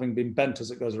star having been bent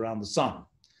as it goes around the sun.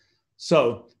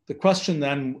 So the question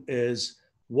then is,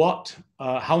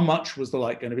 how much was the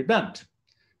light going to be bent?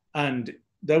 And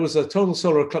there was a total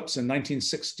solar eclipse in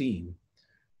 1916.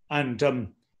 And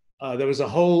there was a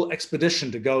whole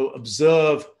expedition to go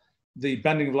observe the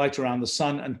bending of light around the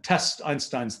sun and test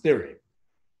Einstein's theory.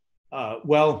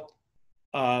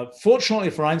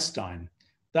 Fortunately for Einstein,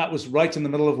 that was right in the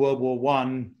middle of World War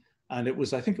I. and it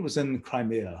was, I think it was in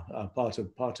Crimea, part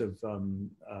of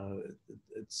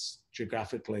it's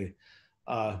geographically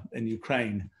in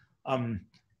Ukraine.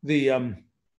 The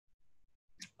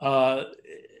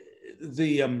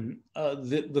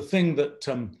thing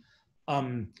that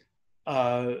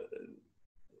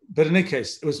but in any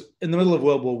case, it was in the middle of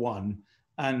World War I,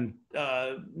 and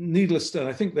needless to,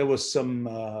 I think there was some,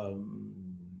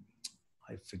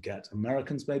 I forget,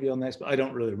 Americans maybe on this, but I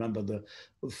don't really remember the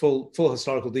full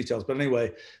historical details. But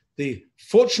anyway,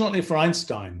 fortunately for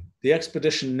Einstein, the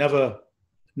expedition never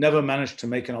managed to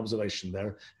make an observation.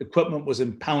 Their equipment was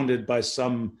impounded by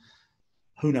some,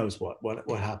 who knows what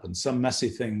happened, some messy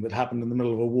thing that happened in the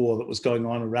middle of a war that was going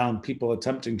on around people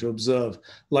attempting to observe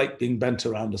light being bent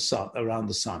around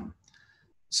the sun.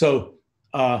 So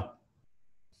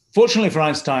fortunately for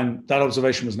Einstein, that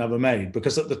observation was never made,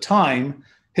 because at the time,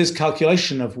 his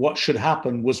calculation of what should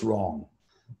happen was wrong.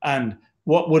 And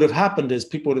what would have happened is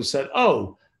people would have said,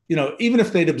 oh, even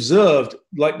if they'd observed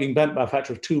light being bent by a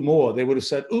factor of 2 more, they would have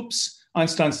said, oops,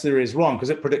 Einstein's theory is wrong because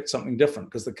it predicts something different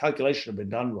because the calculation had been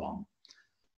done wrong.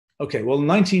 Okay, well,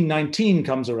 1919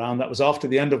 comes around. That was after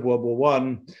the end of World War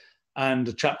I. And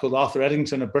a chap called Arthur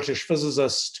Eddington, a British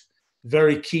physicist,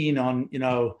 very keen on,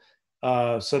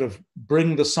 sort of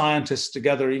bring the scientists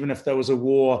together. Even if there was a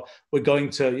war, we're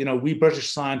going to, we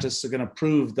British scientists are going to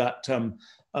prove that,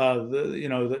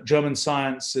 that German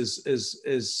science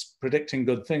is predicting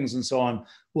good things and so on.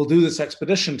 We'll do this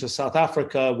expedition to South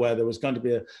Africa where there was going to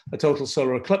be a total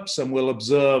solar eclipse, and we'll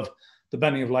observe the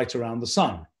bending of light around the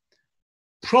sun.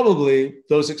 Probably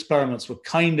those experiments were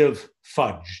kind of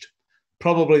fudged.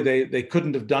 Probably they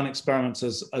couldn't have done experiments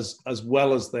as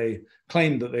well as they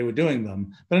claimed that they were doing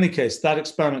them. But in any case, that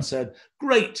experiment said,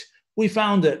 great, we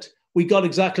found it. We got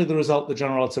exactly the result that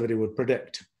general relativity would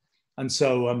predict. And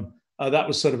so that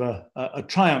was sort of a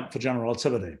triumph for general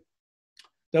relativity.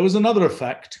 There was another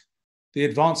effect, the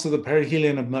advance of the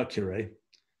perihelion of Mercury.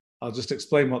 I'll just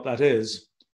explain what that is.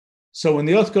 So when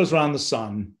the Earth goes around the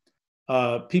sun,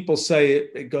 people say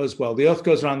it goes, well, the Earth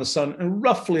goes around the sun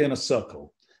roughly in a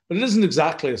circle. But it isn't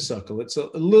exactly a circle. It's a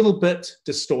little bit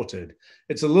distorted.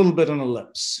 It's a little bit an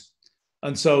ellipse.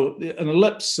 And so an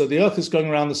ellipse, so the Earth is going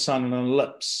around the sun in an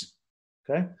ellipse,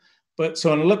 okay? But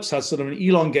so an ellipse has sort of an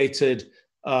elongated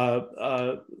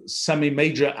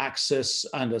semi-major axis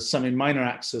and a semi-minor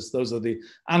axis. Those are the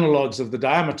analogs of the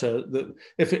diameter.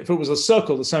 If it was a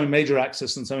circle, the semi-major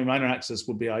axis and semi-minor axis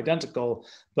would be identical,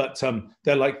 but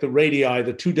they're like the radii,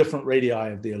 the 2 different radii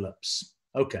of the ellipse.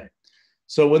 Okay.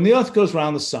 So when the Earth goes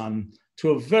around the sun, to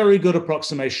a very good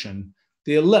approximation,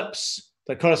 the ellipse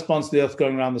that corresponds to the Earth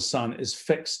going around the sun is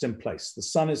fixed in place. The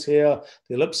sun is here,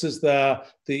 the ellipse is there.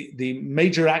 The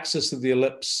major axis of the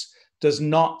ellipse does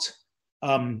not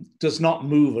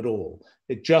move at all.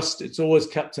 It's always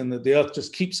kept in the Earth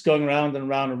just keeps going round and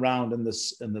round and round in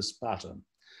this pattern.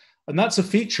 And that's a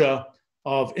feature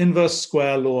of inverse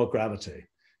square law of gravity.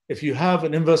 If you have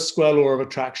an inverse square law of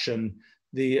attraction,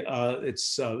 that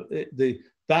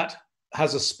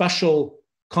has a special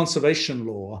conservation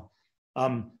law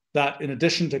that, in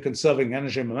addition to conserving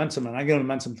energy and momentum and angular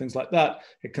momentum, things like that,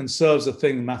 it conserves a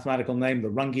thing, mathematical name, the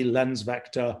Runge lens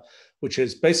vector, which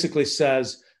basically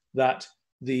says that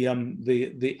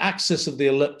the axis of the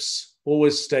ellipse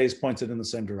always stays pointed in the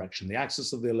same direction. The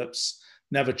axis of the ellipse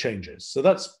never changes. So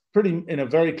that's in a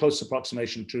very close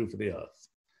approximation, true for the Earth.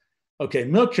 Okay,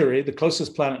 Mercury, the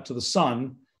closest planet to the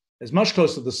sun, is much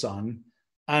closer to the sun,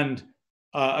 and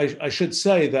I should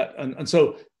say that,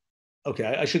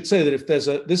 I should say that if this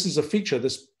is a feature,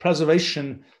 this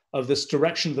preservation of this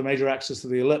direction of the major axis of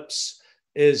the ellipse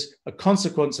is a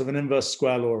consequence of an inverse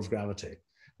square law of gravity.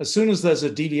 As soon as there's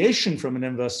a deviation from an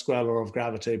inverse square law of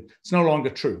gravity, it's no longer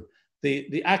true.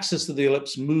 The axis of the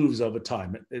ellipse moves over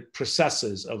time. It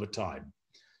precesses over time.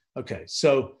 Okay,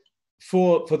 so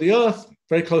for the Earth,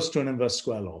 very close to an inverse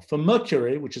square law. For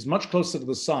Mercury, which is much closer to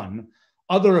the sun,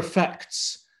 other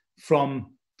effects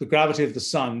from the gravity of the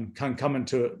sun can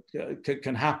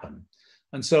happen.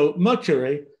 And so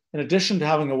Mercury, in addition to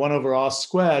having a 1 over r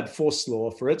squared force law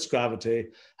for its gravity,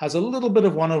 has a little bit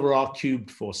of 1 over r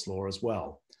cubed force law as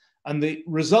well. And the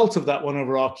result of that 1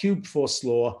 over r cubed force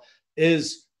law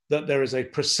is that there is a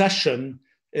precession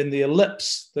in the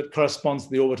ellipse that corresponds to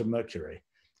the orbit of Mercury.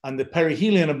 And the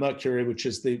perihelion of Mercury, which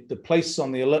is the place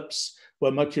on the ellipse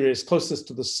where Mercury is closest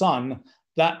to the sun,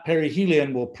 that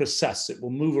perihelion will precess. It will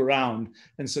move around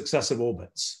in successive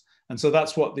orbits. And so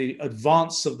that's what the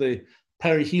advance of the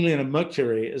perihelion of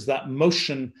Mercury is, that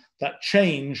motion, that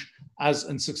change as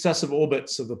in successive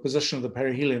orbits of the position of the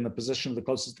perihelion, the position of the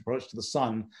closest approach to the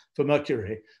sun for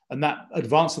Mercury. And that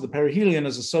advance of the perihelion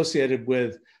is associated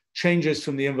with changes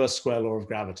from the inverse square law of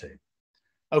gravity.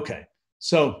 Okay,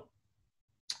 so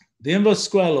the inverse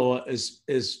square law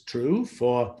is true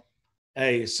for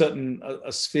a certain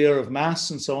sphere of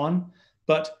mass and so on,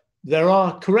 but there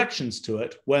are corrections to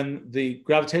it when the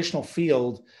gravitational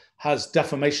field has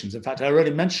deformations. In fact, I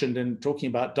already mentioned in talking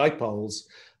about dipoles,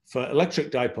 for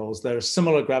electric dipoles, there are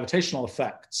similar gravitational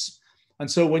effects.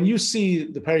 And so when you see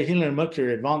the perihelion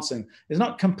Mercury advancing, it's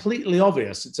not completely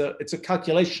obvious. It's a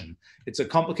calculation. It's a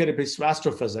complicated piece of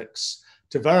astrophysics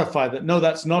to verify that, no,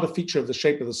 that's not a feature of the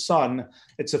shape of the sun.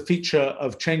 It's a feature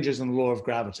of changes in the law of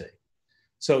gravity.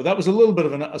 So that was a little bit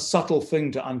of a subtle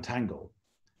thing to untangle.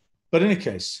 But in any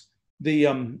case,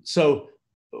 so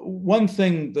one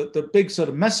thing that the big sort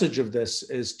of message of this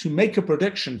is to make a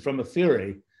prediction from a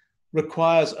theory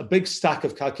requires a big stack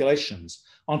of calculations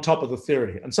on top of the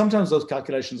theory. And sometimes those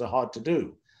calculations are hard to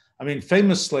do. I mean,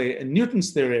 famously, in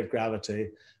Newton's theory of gravity,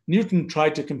 Newton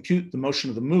tried to compute the motion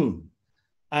of the moon.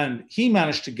 And he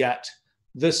managed to get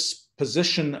this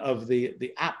position of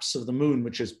the apse of the moon,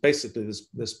 which is basically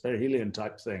this perihelion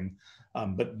type thing,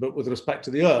 but with respect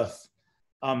to the Earth,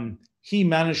 he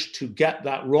managed to get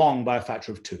that wrong by a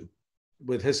factor of 2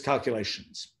 with his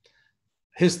calculations.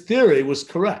 His theory was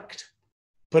correct,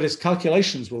 but his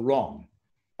calculations were wrong.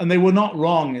 And they were not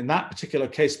wrong in that particular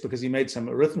case because he made some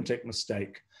arithmetic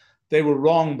mistake. They were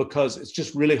wrong because it's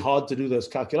just really hard to do those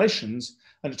calculations.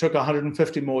 And it took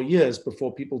 150 more years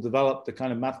before people developed the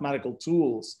kind of mathematical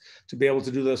tools to be able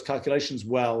to do those calculations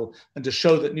well and to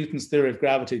show that Newton's theory of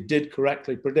gravity did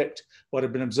correctly predict what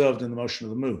had been observed in the motion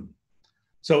of the moon.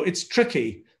 So it's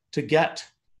tricky to get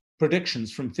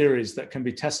predictions from theories that can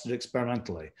be tested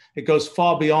experimentally. It goes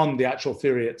far beyond the actual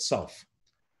theory itself.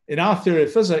 In our theory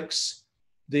of physics,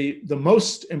 the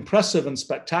most impressive and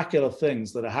spectacular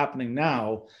things that are happening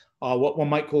now are what one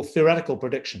might call theoretical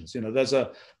predictions. You know,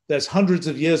 there's hundreds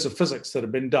of years of physics that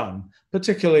have been done,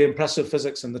 particularly impressive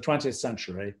physics in the 20th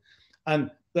century, and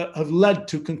that have led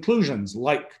to conclusions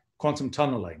like quantum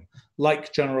tunneling,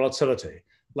 like general relativity,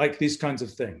 like these kinds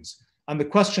of things. And the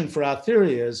question for our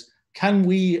theory is, can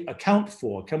we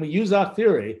use our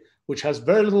theory, which has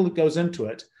very little that goes into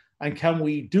it, and can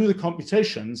we do the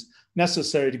computations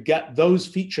necessary to get those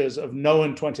features of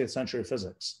known 20th century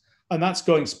physics? And that's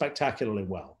going spectacularly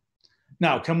well.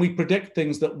 Now, can we predict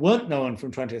things that weren't known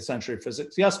from 20th century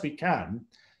physics? Yes, we can.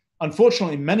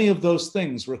 Unfortunately, many of those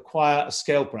things require a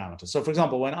scale parameter. So for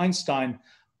example, when Einstein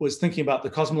was thinking about the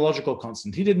cosmological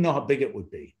constant, he didn't know how big it would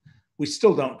be. We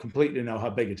still don't completely know how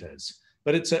big it is,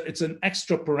 but it's an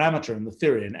extra parameter in the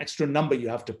theory, an extra number you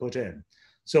have to put in.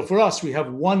 So for us, we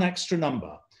have one extra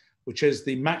number, which is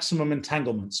the maximum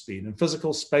entanglement speed. In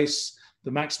physical space,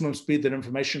 the maximum speed that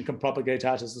information can propagate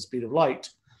at is the speed of light.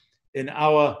 In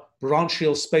our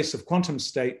branchial space of quantum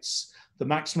states, the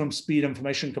maximum speed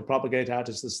information can propagate at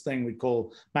is this thing we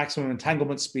call maximum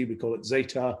entanglement speed. We call it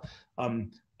zeta.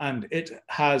 And it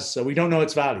has, so we don't know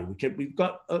its value. We've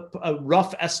got a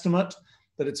rough estimate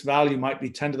that its value might be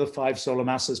 10 to the 5 solar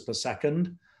masses per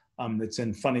second. It's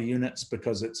in funny units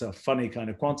because it's a funny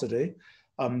kind of quantity.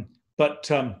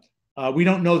 But we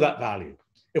don't know that value.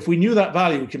 If we knew that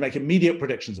value, we could make immediate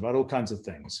predictions about all kinds of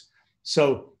things.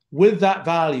 So with that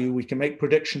value, we can make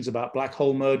predictions about black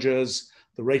hole mergers,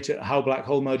 the rate at how black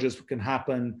hole mergers can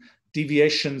happen,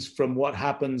 deviations from what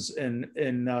happens in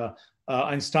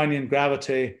Einsteinian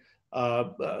gravity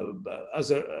around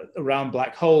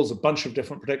black holes, a bunch of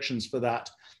different predictions for that.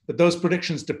 But those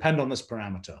predictions depend on this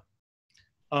parameter.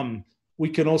 We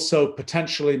can also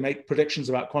potentially make predictions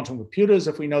about quantum computers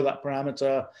if we know that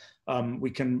parameter.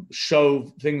 We can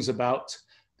show things about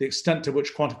the extent to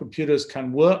which quantum computers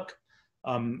can work.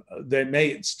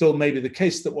 It still may be the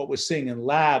case that what we're seeing in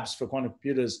labs for quantum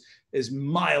computers is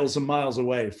miles and miles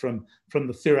away from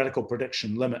the theoretical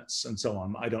prediction limits and so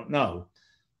on. I don't know.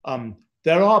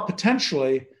 There are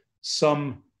potentially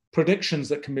some predictions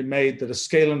that can be made that are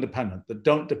scale independent, that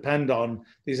don't depend on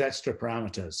these extra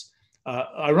parameters.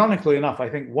 Ironically enough, I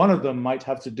think one of them might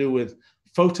have to do with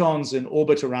photons in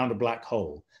orbit around a black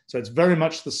hole. So it's very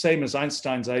much the same as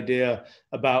Einstein's idea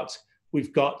about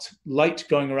we've got light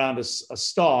going around a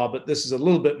star, but this is a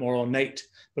little bit more ornate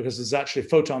because there's actually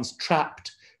photons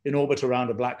trapped in orbit around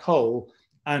a black hole.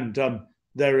 And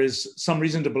there is some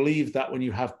reason to believe that when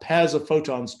you have pairs of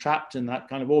photons trapped in that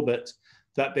kind of orbit,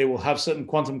 that they will have certain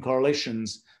quantum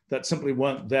correlations that simply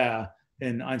weren't there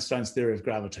in Einstein's theory of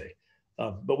gravity.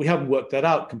 But we haven't worked that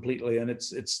out completely, and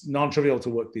it's non-trivial to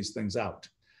work these things out.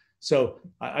 So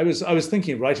I was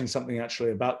thinking of writing something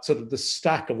actually about sort of the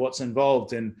stack of what's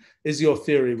involved in, is your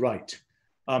theory right?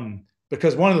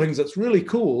 Because one of the things that's really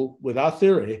cool with our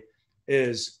theory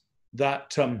is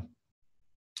that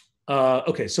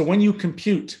Okay, so when you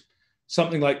compute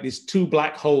something like these two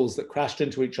black holes that crashed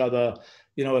into each other,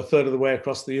 you know, a third of the way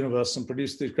across the universe and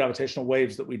produced these gravitational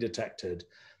waves that we detected,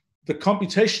 the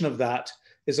computation of that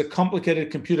is a complicated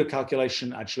computer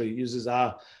calculation. Actually, it uses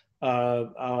our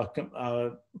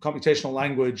computational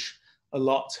language a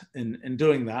lot in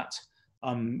doing that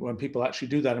when people actually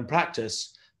do that in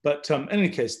practice. But in any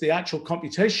case, the actual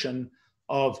computation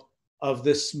of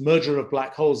this merger of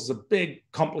black holes is a big,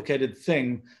 complicated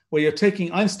thing where you're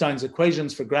taking Einstein's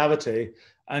equations for gravity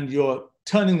and you're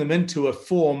turning them into a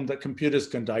form that computers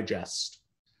can digest.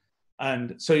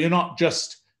 And so you're not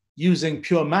just using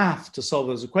pure math to solve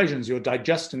those equations, you're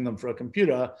digesting them for a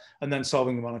computer and then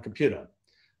solving them on a computer.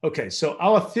 Okay, so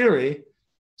our theory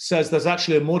says there's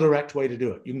actually a more direct way to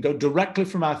do it. You can go directly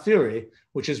from our theory,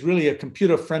 which is really a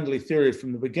computer-friendly theory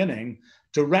from the beginning,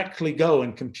 directly go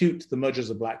and compute the mergers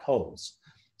of black holes.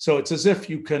 So it's as if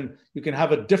you can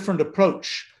have a different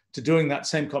approach to doing that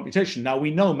same computation. Now,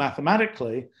 we know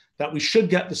mathematically that we should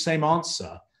get the same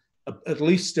answer, at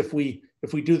least if we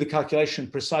do the calculation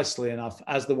precisely enough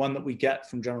as the one that we get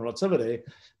from general relativity.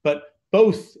 But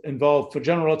both involve, for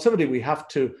general relativity, we have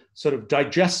to sort of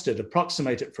digest it,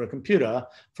 approximate it for a computer.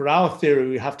 For our theory,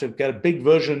 we have to get a big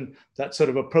version that sort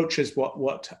of approaches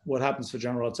what happens for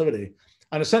general relativity.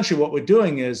 And essentially what we're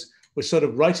doing is we're sort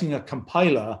of writing a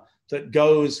compiler that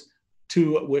goes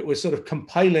to, we're sort of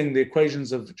compiling the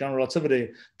equations of general relativity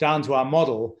down to our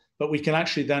model, but we can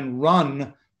actually then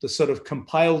run the sort of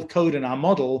compiled code in our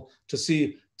model to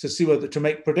see whether to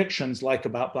make predictions like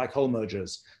about black hole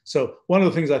mergers. So one of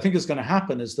the things I think is going to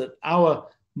happen is that our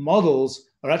models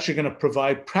are actually going to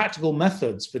provide practical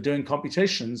methods for doing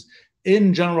computations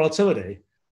in general relativity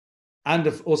and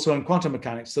also in quantum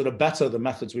mechanics that are better than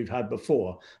methods we've had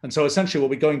before. And so essentially we'll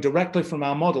be going directly from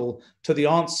our model to the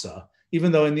answer,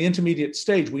 even though in the intermediate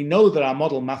stage, we know that our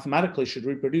model mathematically should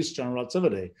reproduce general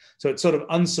relativity. So it's sort of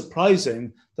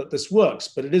unsurprising that this works,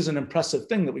 but it is an impressive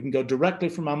thing that we can go directly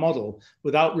from our model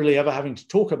without really ever having to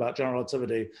talk about general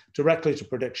relativity directly to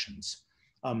predictions.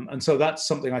 And so that's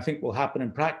something I think will happen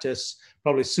in practice,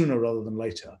 probably sooner rather than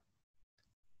later.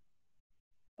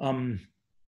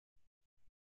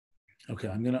 Okay,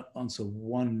 I'm going to answer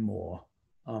one more.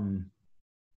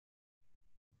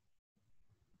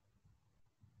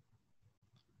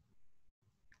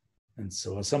 And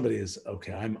so somebody is,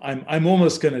 okay, I'm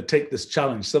almost going to take this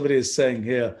challenge. Somebody is saying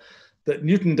here that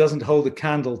Newton doesn't hold a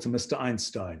candle to Mr.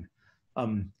 Einstein.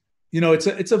 You know,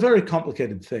 it's a very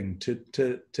complicated thing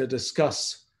to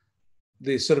discuss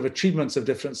the sort of achievements of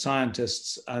different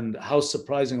scientists and how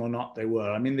surprising or not they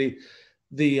were. I mean,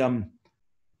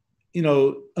 you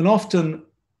know, and often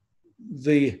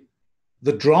the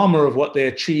drama of what they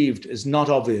achieved is not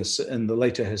obvious in the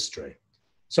later history.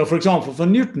 So, for example, for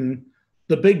Newton,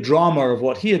 the big drama of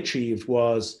what he achieved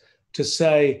was to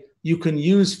say you can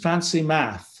use fancy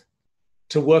math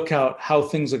to work out how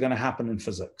things are going to happen in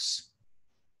physics.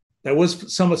 There was a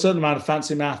certain amount of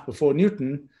fancy math before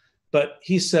Newton, but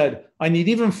he said, I need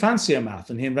even fancier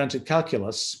math, and he invented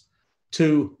calculus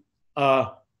to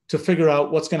figure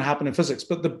out what's going to happen in physics.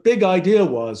 But the big idea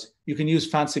was you can use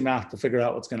fancy math to figure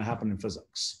out what's going to happen in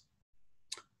physics.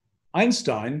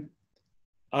 Einstein,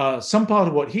 some part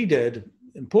of what he did,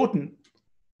 important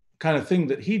kind of thing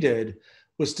that he did,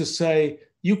 was to say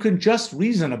you can just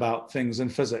reason about things in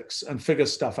physics and figure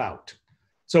stuff out.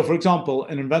 So, for example,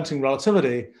 in inventing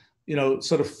relativity, you know,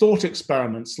 sort of thought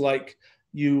experiments like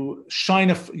you're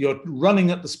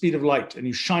running at the speed of light and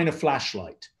you shine a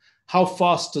flashlight. How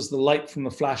fast does the light from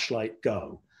the flashlight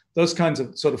go? Those kinds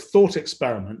of sort of thought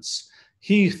experiments.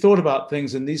 He thought about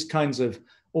things in these kinds of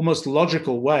almost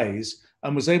logical ways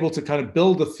and was able to kind of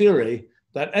build a theory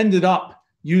that ended up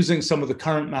using some of the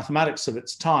current mathematics of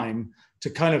its time to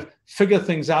kind of figure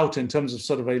things out in terms of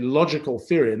sort of a logical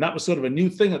theory. And that was sort of a new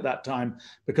thing at that time,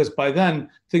 because by then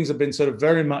things have been sort of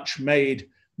very much made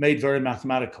very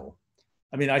mathematical.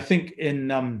 I mean, I think in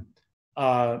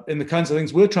the kinds of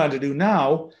things we're trying to do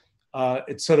now,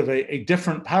 it's sort of a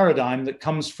different paradigm that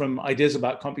comes from ideas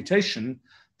about computation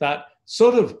that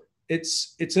sort of,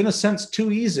 it's in a sense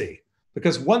too easy,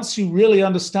 because once you really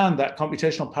understand that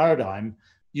computational paradigm,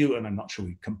 and I'm not sure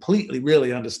we completely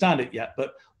really understand it yet,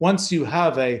 but once you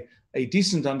have a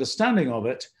decent understanding of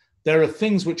it, there are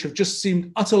things which have just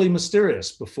seemed utterly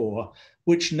mysterious before,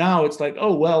 which now it's like,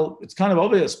 oh, well, it's kind of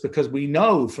obvious because we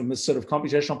know from this sort of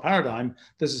computational paradigm,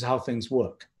 this is how things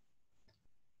work.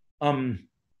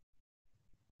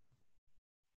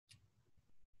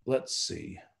 Let's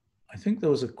see. I think there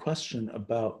was a question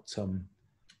about sort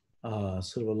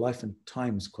of a life and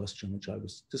times question, which I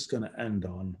was just going to end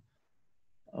on.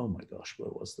 Oh my gosh,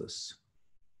 where was this?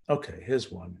 Okay,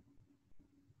 here's one.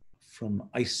 from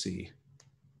Icy.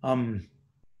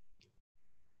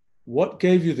 What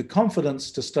gave you the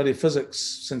confidence to study physics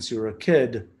since you were a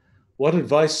kid? What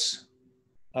advice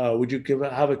would you give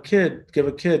a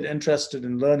kid interested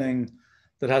in learning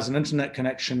that has an internet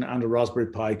connection and a Raspberry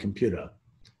Pi computer?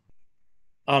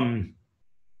 The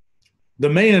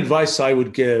main advice I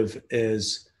would give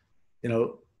is,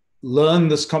 learn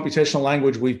this computational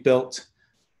language we've built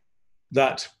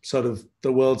that sort of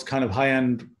the world's kind of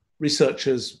high-end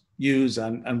researchers use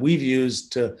and we've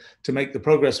used to make the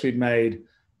progress we've made.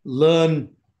 Learn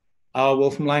our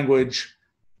Wolfram language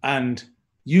and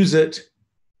use it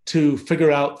to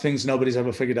figure out things nobody's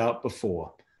ever figured out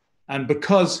before. And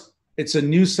because it's a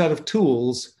new set of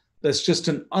tools, there's just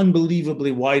an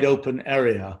unbelievably wide open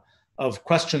area of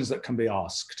questions that can be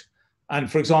asked.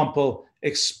 And for example,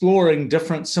 exploring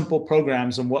different simple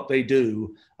programs and what they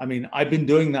do. I mean, I've been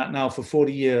doing that now for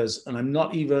 40 years, and I'm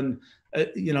not even,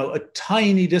 a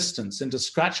tiny distance into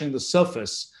scratching the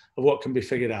surface of what can be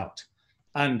figured out.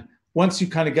 And once you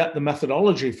kind of get the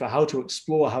methodology for how to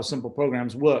explore how simple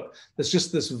programs work, there's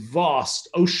just this vast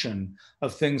ocean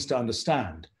of things to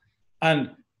understand.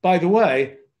 And by the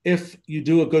way, if you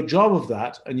do a good job of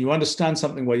that and you understand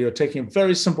something where you're taking a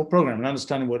very simple program and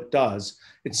understanding what it does,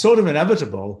 it's sort of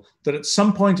inevitable that at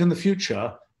some point in the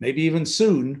future, maybe even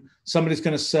soon, somebody's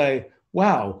going to say,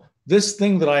 wow, this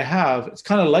thing that I have, it's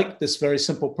kind of like this very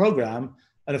simple program.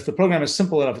 And if the program is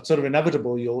simple enough, it's sort of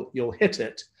inevitable you'll hit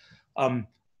it.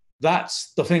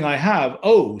 That's the thing I have.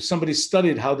 Oh, somebody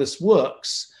studied how this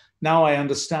works. Now I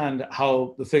understand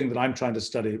how the thing that I'm trying to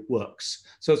study works.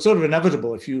 So it's sort of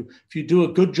inevitable if you do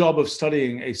a good job of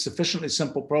studying a sufficiently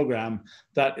simple program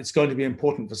that it's going to be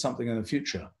important for something in the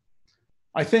future.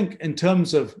 I think in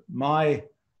terms of my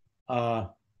I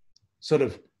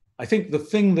think the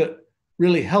thing that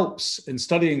really helps in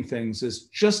studying things is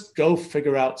just go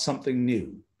figure out something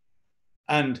new.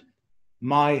 And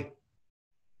my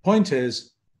point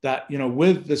is that,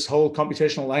 with this whole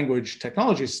computational language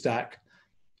technology stack,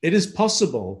 it is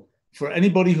possible for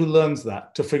anybody who learns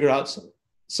that to figure out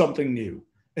something new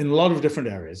in a lot of different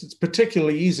areas. It's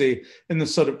particularly easy in the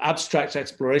sort of abstract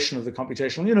exploration of the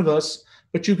computational universe,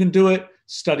 but you can do it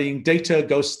studying data,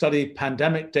 go study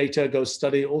pandemic data, go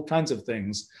study all kinds of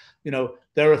things.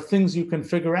 There are things you can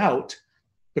figure out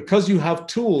because you have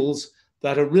tools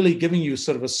that are really giving you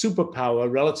sort of a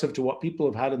superpower relative to what people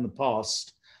have had in the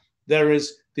past. There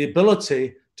is the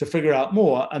ability to figure out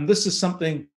more. And this is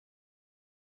something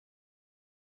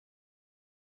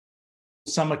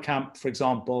summer camp, for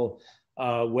example,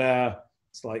 where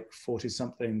it's like 40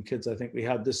 something kids I think we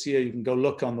had this year. You can go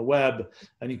look on the web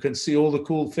and you can see all the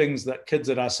cool things that kids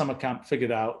at our summer camp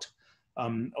figured out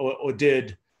or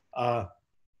did.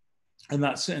 And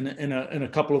that's in a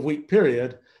couple of week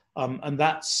period. And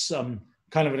that's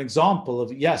kind of an example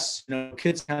of, yes,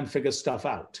 kids can figure stuff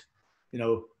out.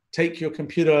 Take your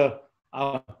computer.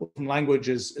 Our language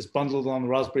is bundled on the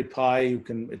Raspberry Pi.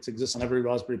 It exists on every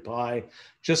Raspberry Pi.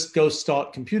 Just go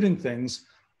start computing things.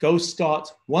 Go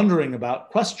start wondering about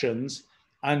questions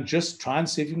and just try and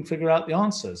see if you can figure out the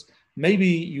answers. Maybe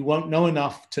you won't know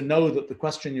enough to know that the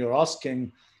question you're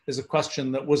asking is a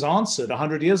question that was answered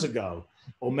 100 years ago,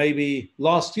 or maybe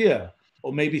last year,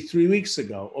 or maybe 3 weeks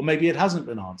ago, or maybe it hasn't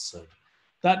been answered.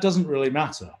 That doesn't really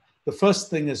matter. The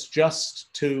first thing is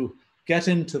just to get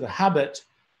into the habit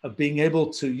of being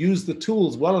able to use the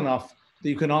tools well enough that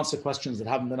you can answer questions that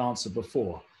haven't been answered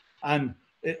before. And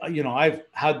I've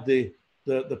had the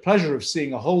pleasure of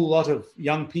seeing a whole lot of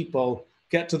young people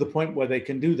get to the point where they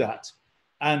can do that,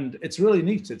 and it's really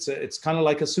neat. It's kind of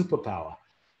like a superpower,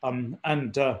 and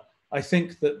I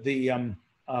think that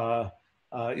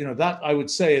that I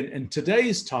would say in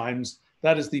today's times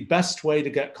that is the best way to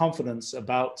get confidence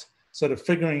about sort of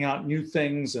figuring out new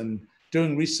things and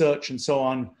doing research and so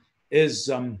on. Is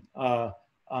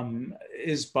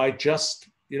by just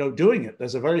doing it.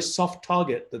 There's a very soft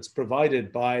target that's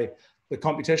provided by the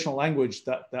computational language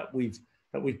that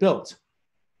we've built.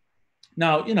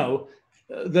 Now,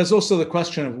 there's also the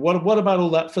question of what about all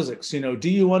that physics? Do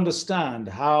you understand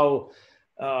how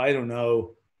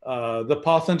the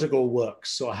path integral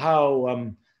works, or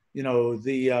how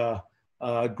the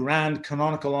grand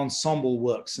canonical ensemble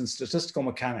works in statistical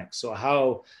mechanics, or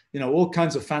how, all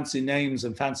kinds of fancy names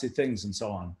and fancy things and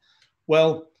so on.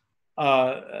 Well,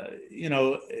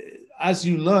 as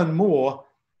you learn more,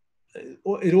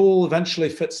 it all eventually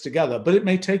fits together, but it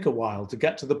may take a while to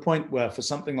get to the point where for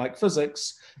something like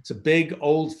physics, it's a big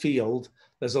old field.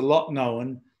 There's a lot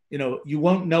known. You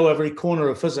won't know every corner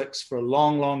of physics for a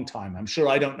long, long time. I'm sure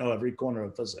I don't know every corner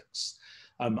of physics.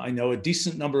 I know a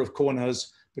decent number of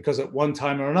corners because at one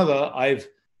time or another, I've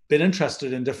been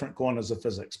interested in different corners of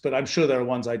physics, but I'm sure there are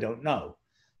ones I don't know.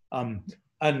 In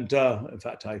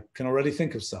fact, I can already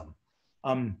think of some.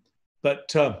 And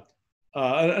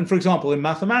for example, in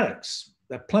mathematics,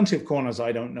 there are plenty of corners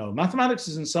I don't know. Mathematics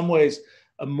is in some ways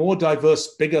a more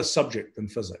diverse, bigger subject than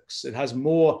physics. It has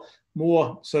more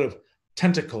sort of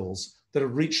tentacles that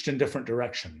have reached in different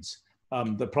directions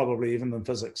that probably even than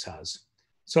physics has.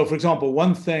 So for example,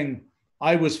 one thing,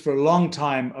 I was for a long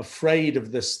time afraid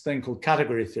of this thing called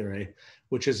category theory,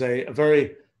 which is a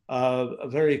very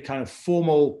kind of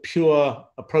formal, pure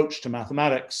approach to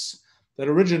mathematics that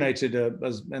originated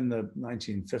in the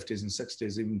 1950s and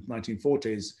 60s, even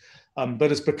 1940s,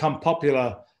 but has become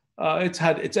popular.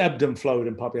 It's ebbed and flowed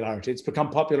in popularity. It's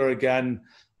become popular again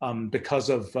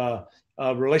because of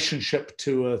a relationship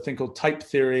to a thing called type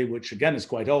theory, which again is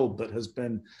quite old, but has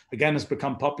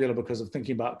become popular because of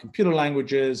thinking about computer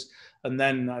languages. And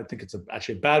then I think it's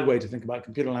actually a bad way to think about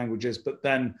computer languages, but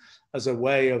then as a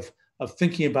way of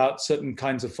thinking about certain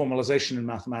kinds of formalization in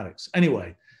mathematics.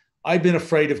 Anyway, I've been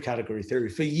afraid of category theory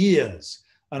for years.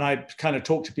 And I kind of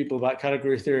talked to people about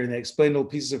category theory and they explained all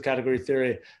pieces of category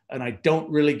theory and I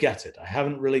don't really get it. I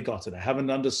haven't really got it. I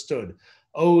haven't understood.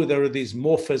 Oh, there are these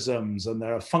morphisms and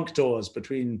there are functors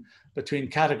between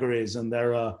categories and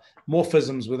there are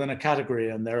morphisms within a category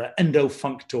and there are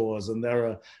endofunctors and there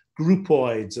are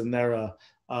groupoids and there are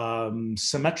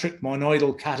symmetric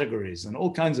monoidal categories and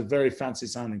all kinds of very fancy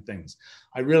sounding things.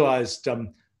 I realized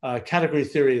category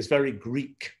theory is very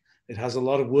Greek. It has a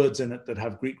lot of words in it that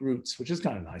have Greek roots, which is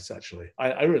kind of nice, actually.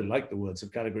 I really like the words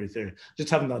of category theory, just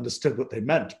haven't understood what they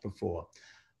meant before.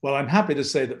 Well, I'm happy to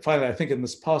say that finally, I think in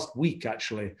this past week,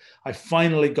 actually, I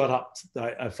finally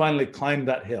I finally climbed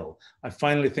that hill. I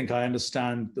finally think I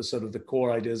understand the sort of the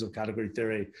core ideas of category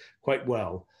theory quite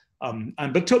well.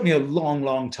 But it took me a long,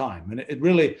 long time. And it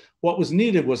really, what was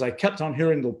needed was I kept on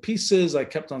hearing little pieces, I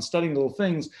kept on studying little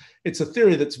things. It's a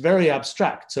theory that's very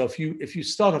abstract. So if you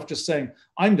start off just saying,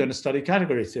 I'm going to study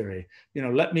category theory,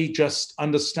 let me just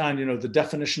understand, the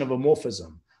definition of a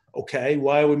morphism. Okay,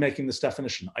 why are we making this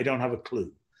definition? I don't have a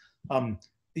clue.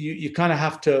 You kind of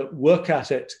have to work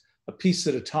at it a piece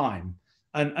at a time.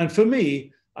 And for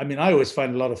me, I mean, I always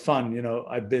find a lot of fun.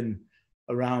 I've been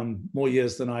around more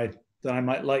years than I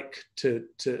might like to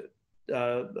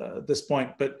this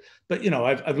point, but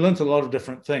I've learned a lot of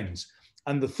different things.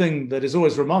 And the thing that is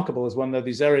always remarkable is when there are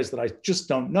these areas that I just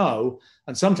don't know,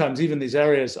 and sometimes even these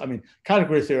areas, I mean,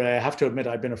 category theory, I have to admit,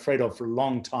 I've been afraid of for a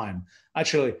long time.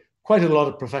 Actually, quite a lot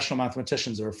of professional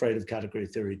mathematicians are afraid of category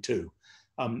theory too.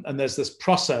 And there's this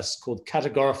process called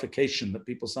categorification that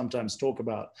people sometimes talk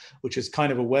about, which is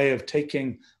kind of a way of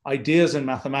taking ideas in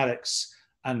mathematics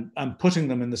and putting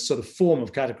them in this sort of form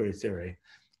of category theory.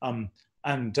 The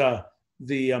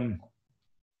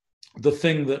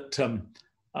thing that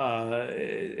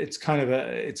it's kind of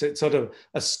it's sort of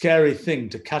a scary thing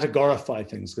to categorify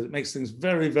things because it makes things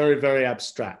very, very, very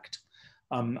abstract.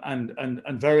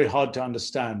 And very hard to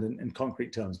understand in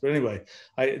concrete terms. But anyway,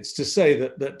 it's to say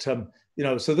that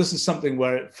so this is something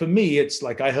where, for me, it's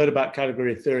like I heard about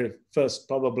category theory first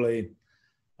probably,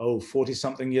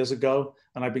 40-something years ago.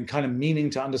 And I've been kind of meaning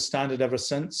to understand it ever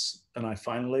since. And I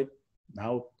finally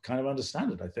now kind of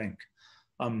understand it, I think.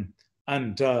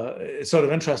 It's sort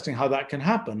of interesting how that can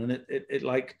happen. And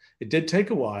it did take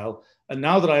a while. And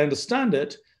now that I understand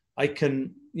it, I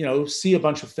can, see a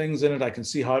bunch of things in it. I can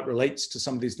see how it relates to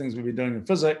some of these things we've been doing in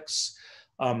physics.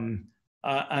 In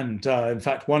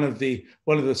fact, one of the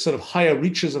sort of higher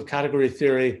reaches of category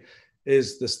theory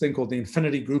is this thing called the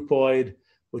infinity groupoid,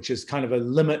 which is kind of a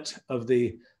limit of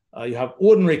the, you have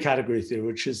ordinary category theory,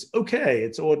 which is okay.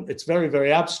 It's very,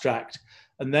 very abstract.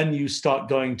 And then you start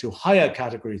going to higher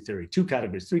category theory, 2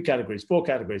 categories, 3 categories, 4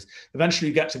 categories. Eventually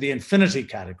you get to the infinity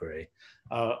category.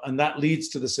 And that leads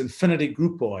to this infinity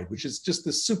groupoid, which is just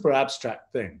this super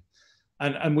abstract thing.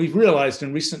 And we've realized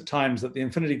in recent times that the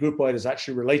infinity groupoid is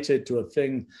actually related to a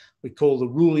thing we call the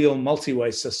Rullial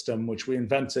multiway system, which we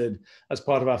invented as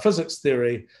part of our physics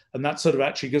theory. And that sort of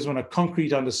actually gives one a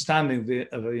concrete understanding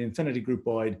of the infinity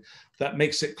groupoid that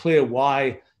makes it clear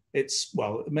why it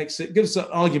gives an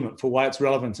argument for why it's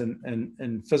relevant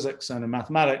in physics and in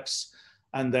mathematics.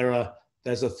 And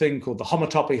there's a thing called the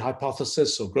homotopy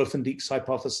hypothesis or Grothendieck's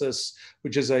hypothesis,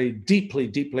 which is a deeply,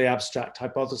 deeply abstract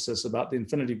hypothesis about the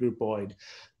infinity groupoid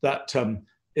that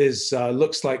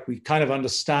looks like we kind of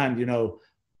understand,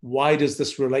 why does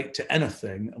this relate to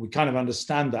anything? And we kind of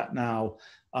understand that now,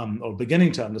 or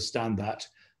beginning to understand that.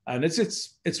 And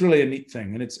it's really a neat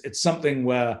thing. And it's something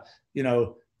where,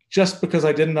 just because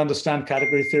I didn't understand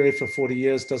category theory for 40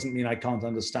 years doesn't mean I can't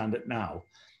understand it now.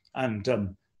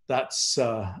 And that's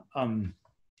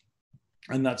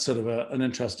And that's sort of an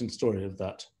interesting story of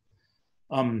that.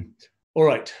 All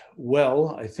right,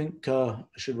 well, I think I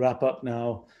should wrap up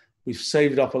now. We've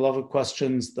saved up a lot of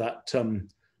questions that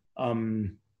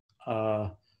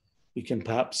we can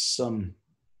perhaps go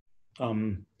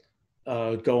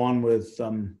on with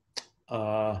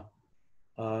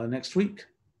next week.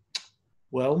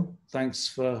 Well, thanks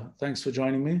for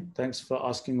joining me. Thanks for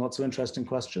asking lots of interesting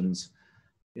questions.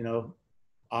 You know,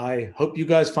 I hope you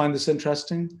guys find this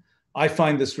interesting. I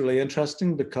find this really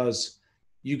interesting because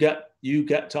you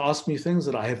get to ask me things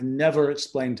that I have never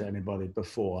explained to anybody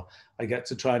before. I get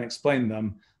to try and explain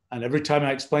them, and every time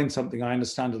I explain something, I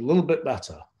understand it a little bit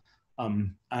better,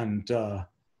 and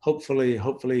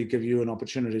hopefully give you an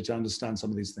opportunity to understand some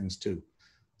of these things too.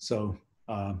 So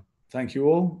thank you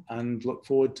all, and look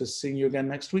forward to seeing you again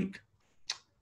next week.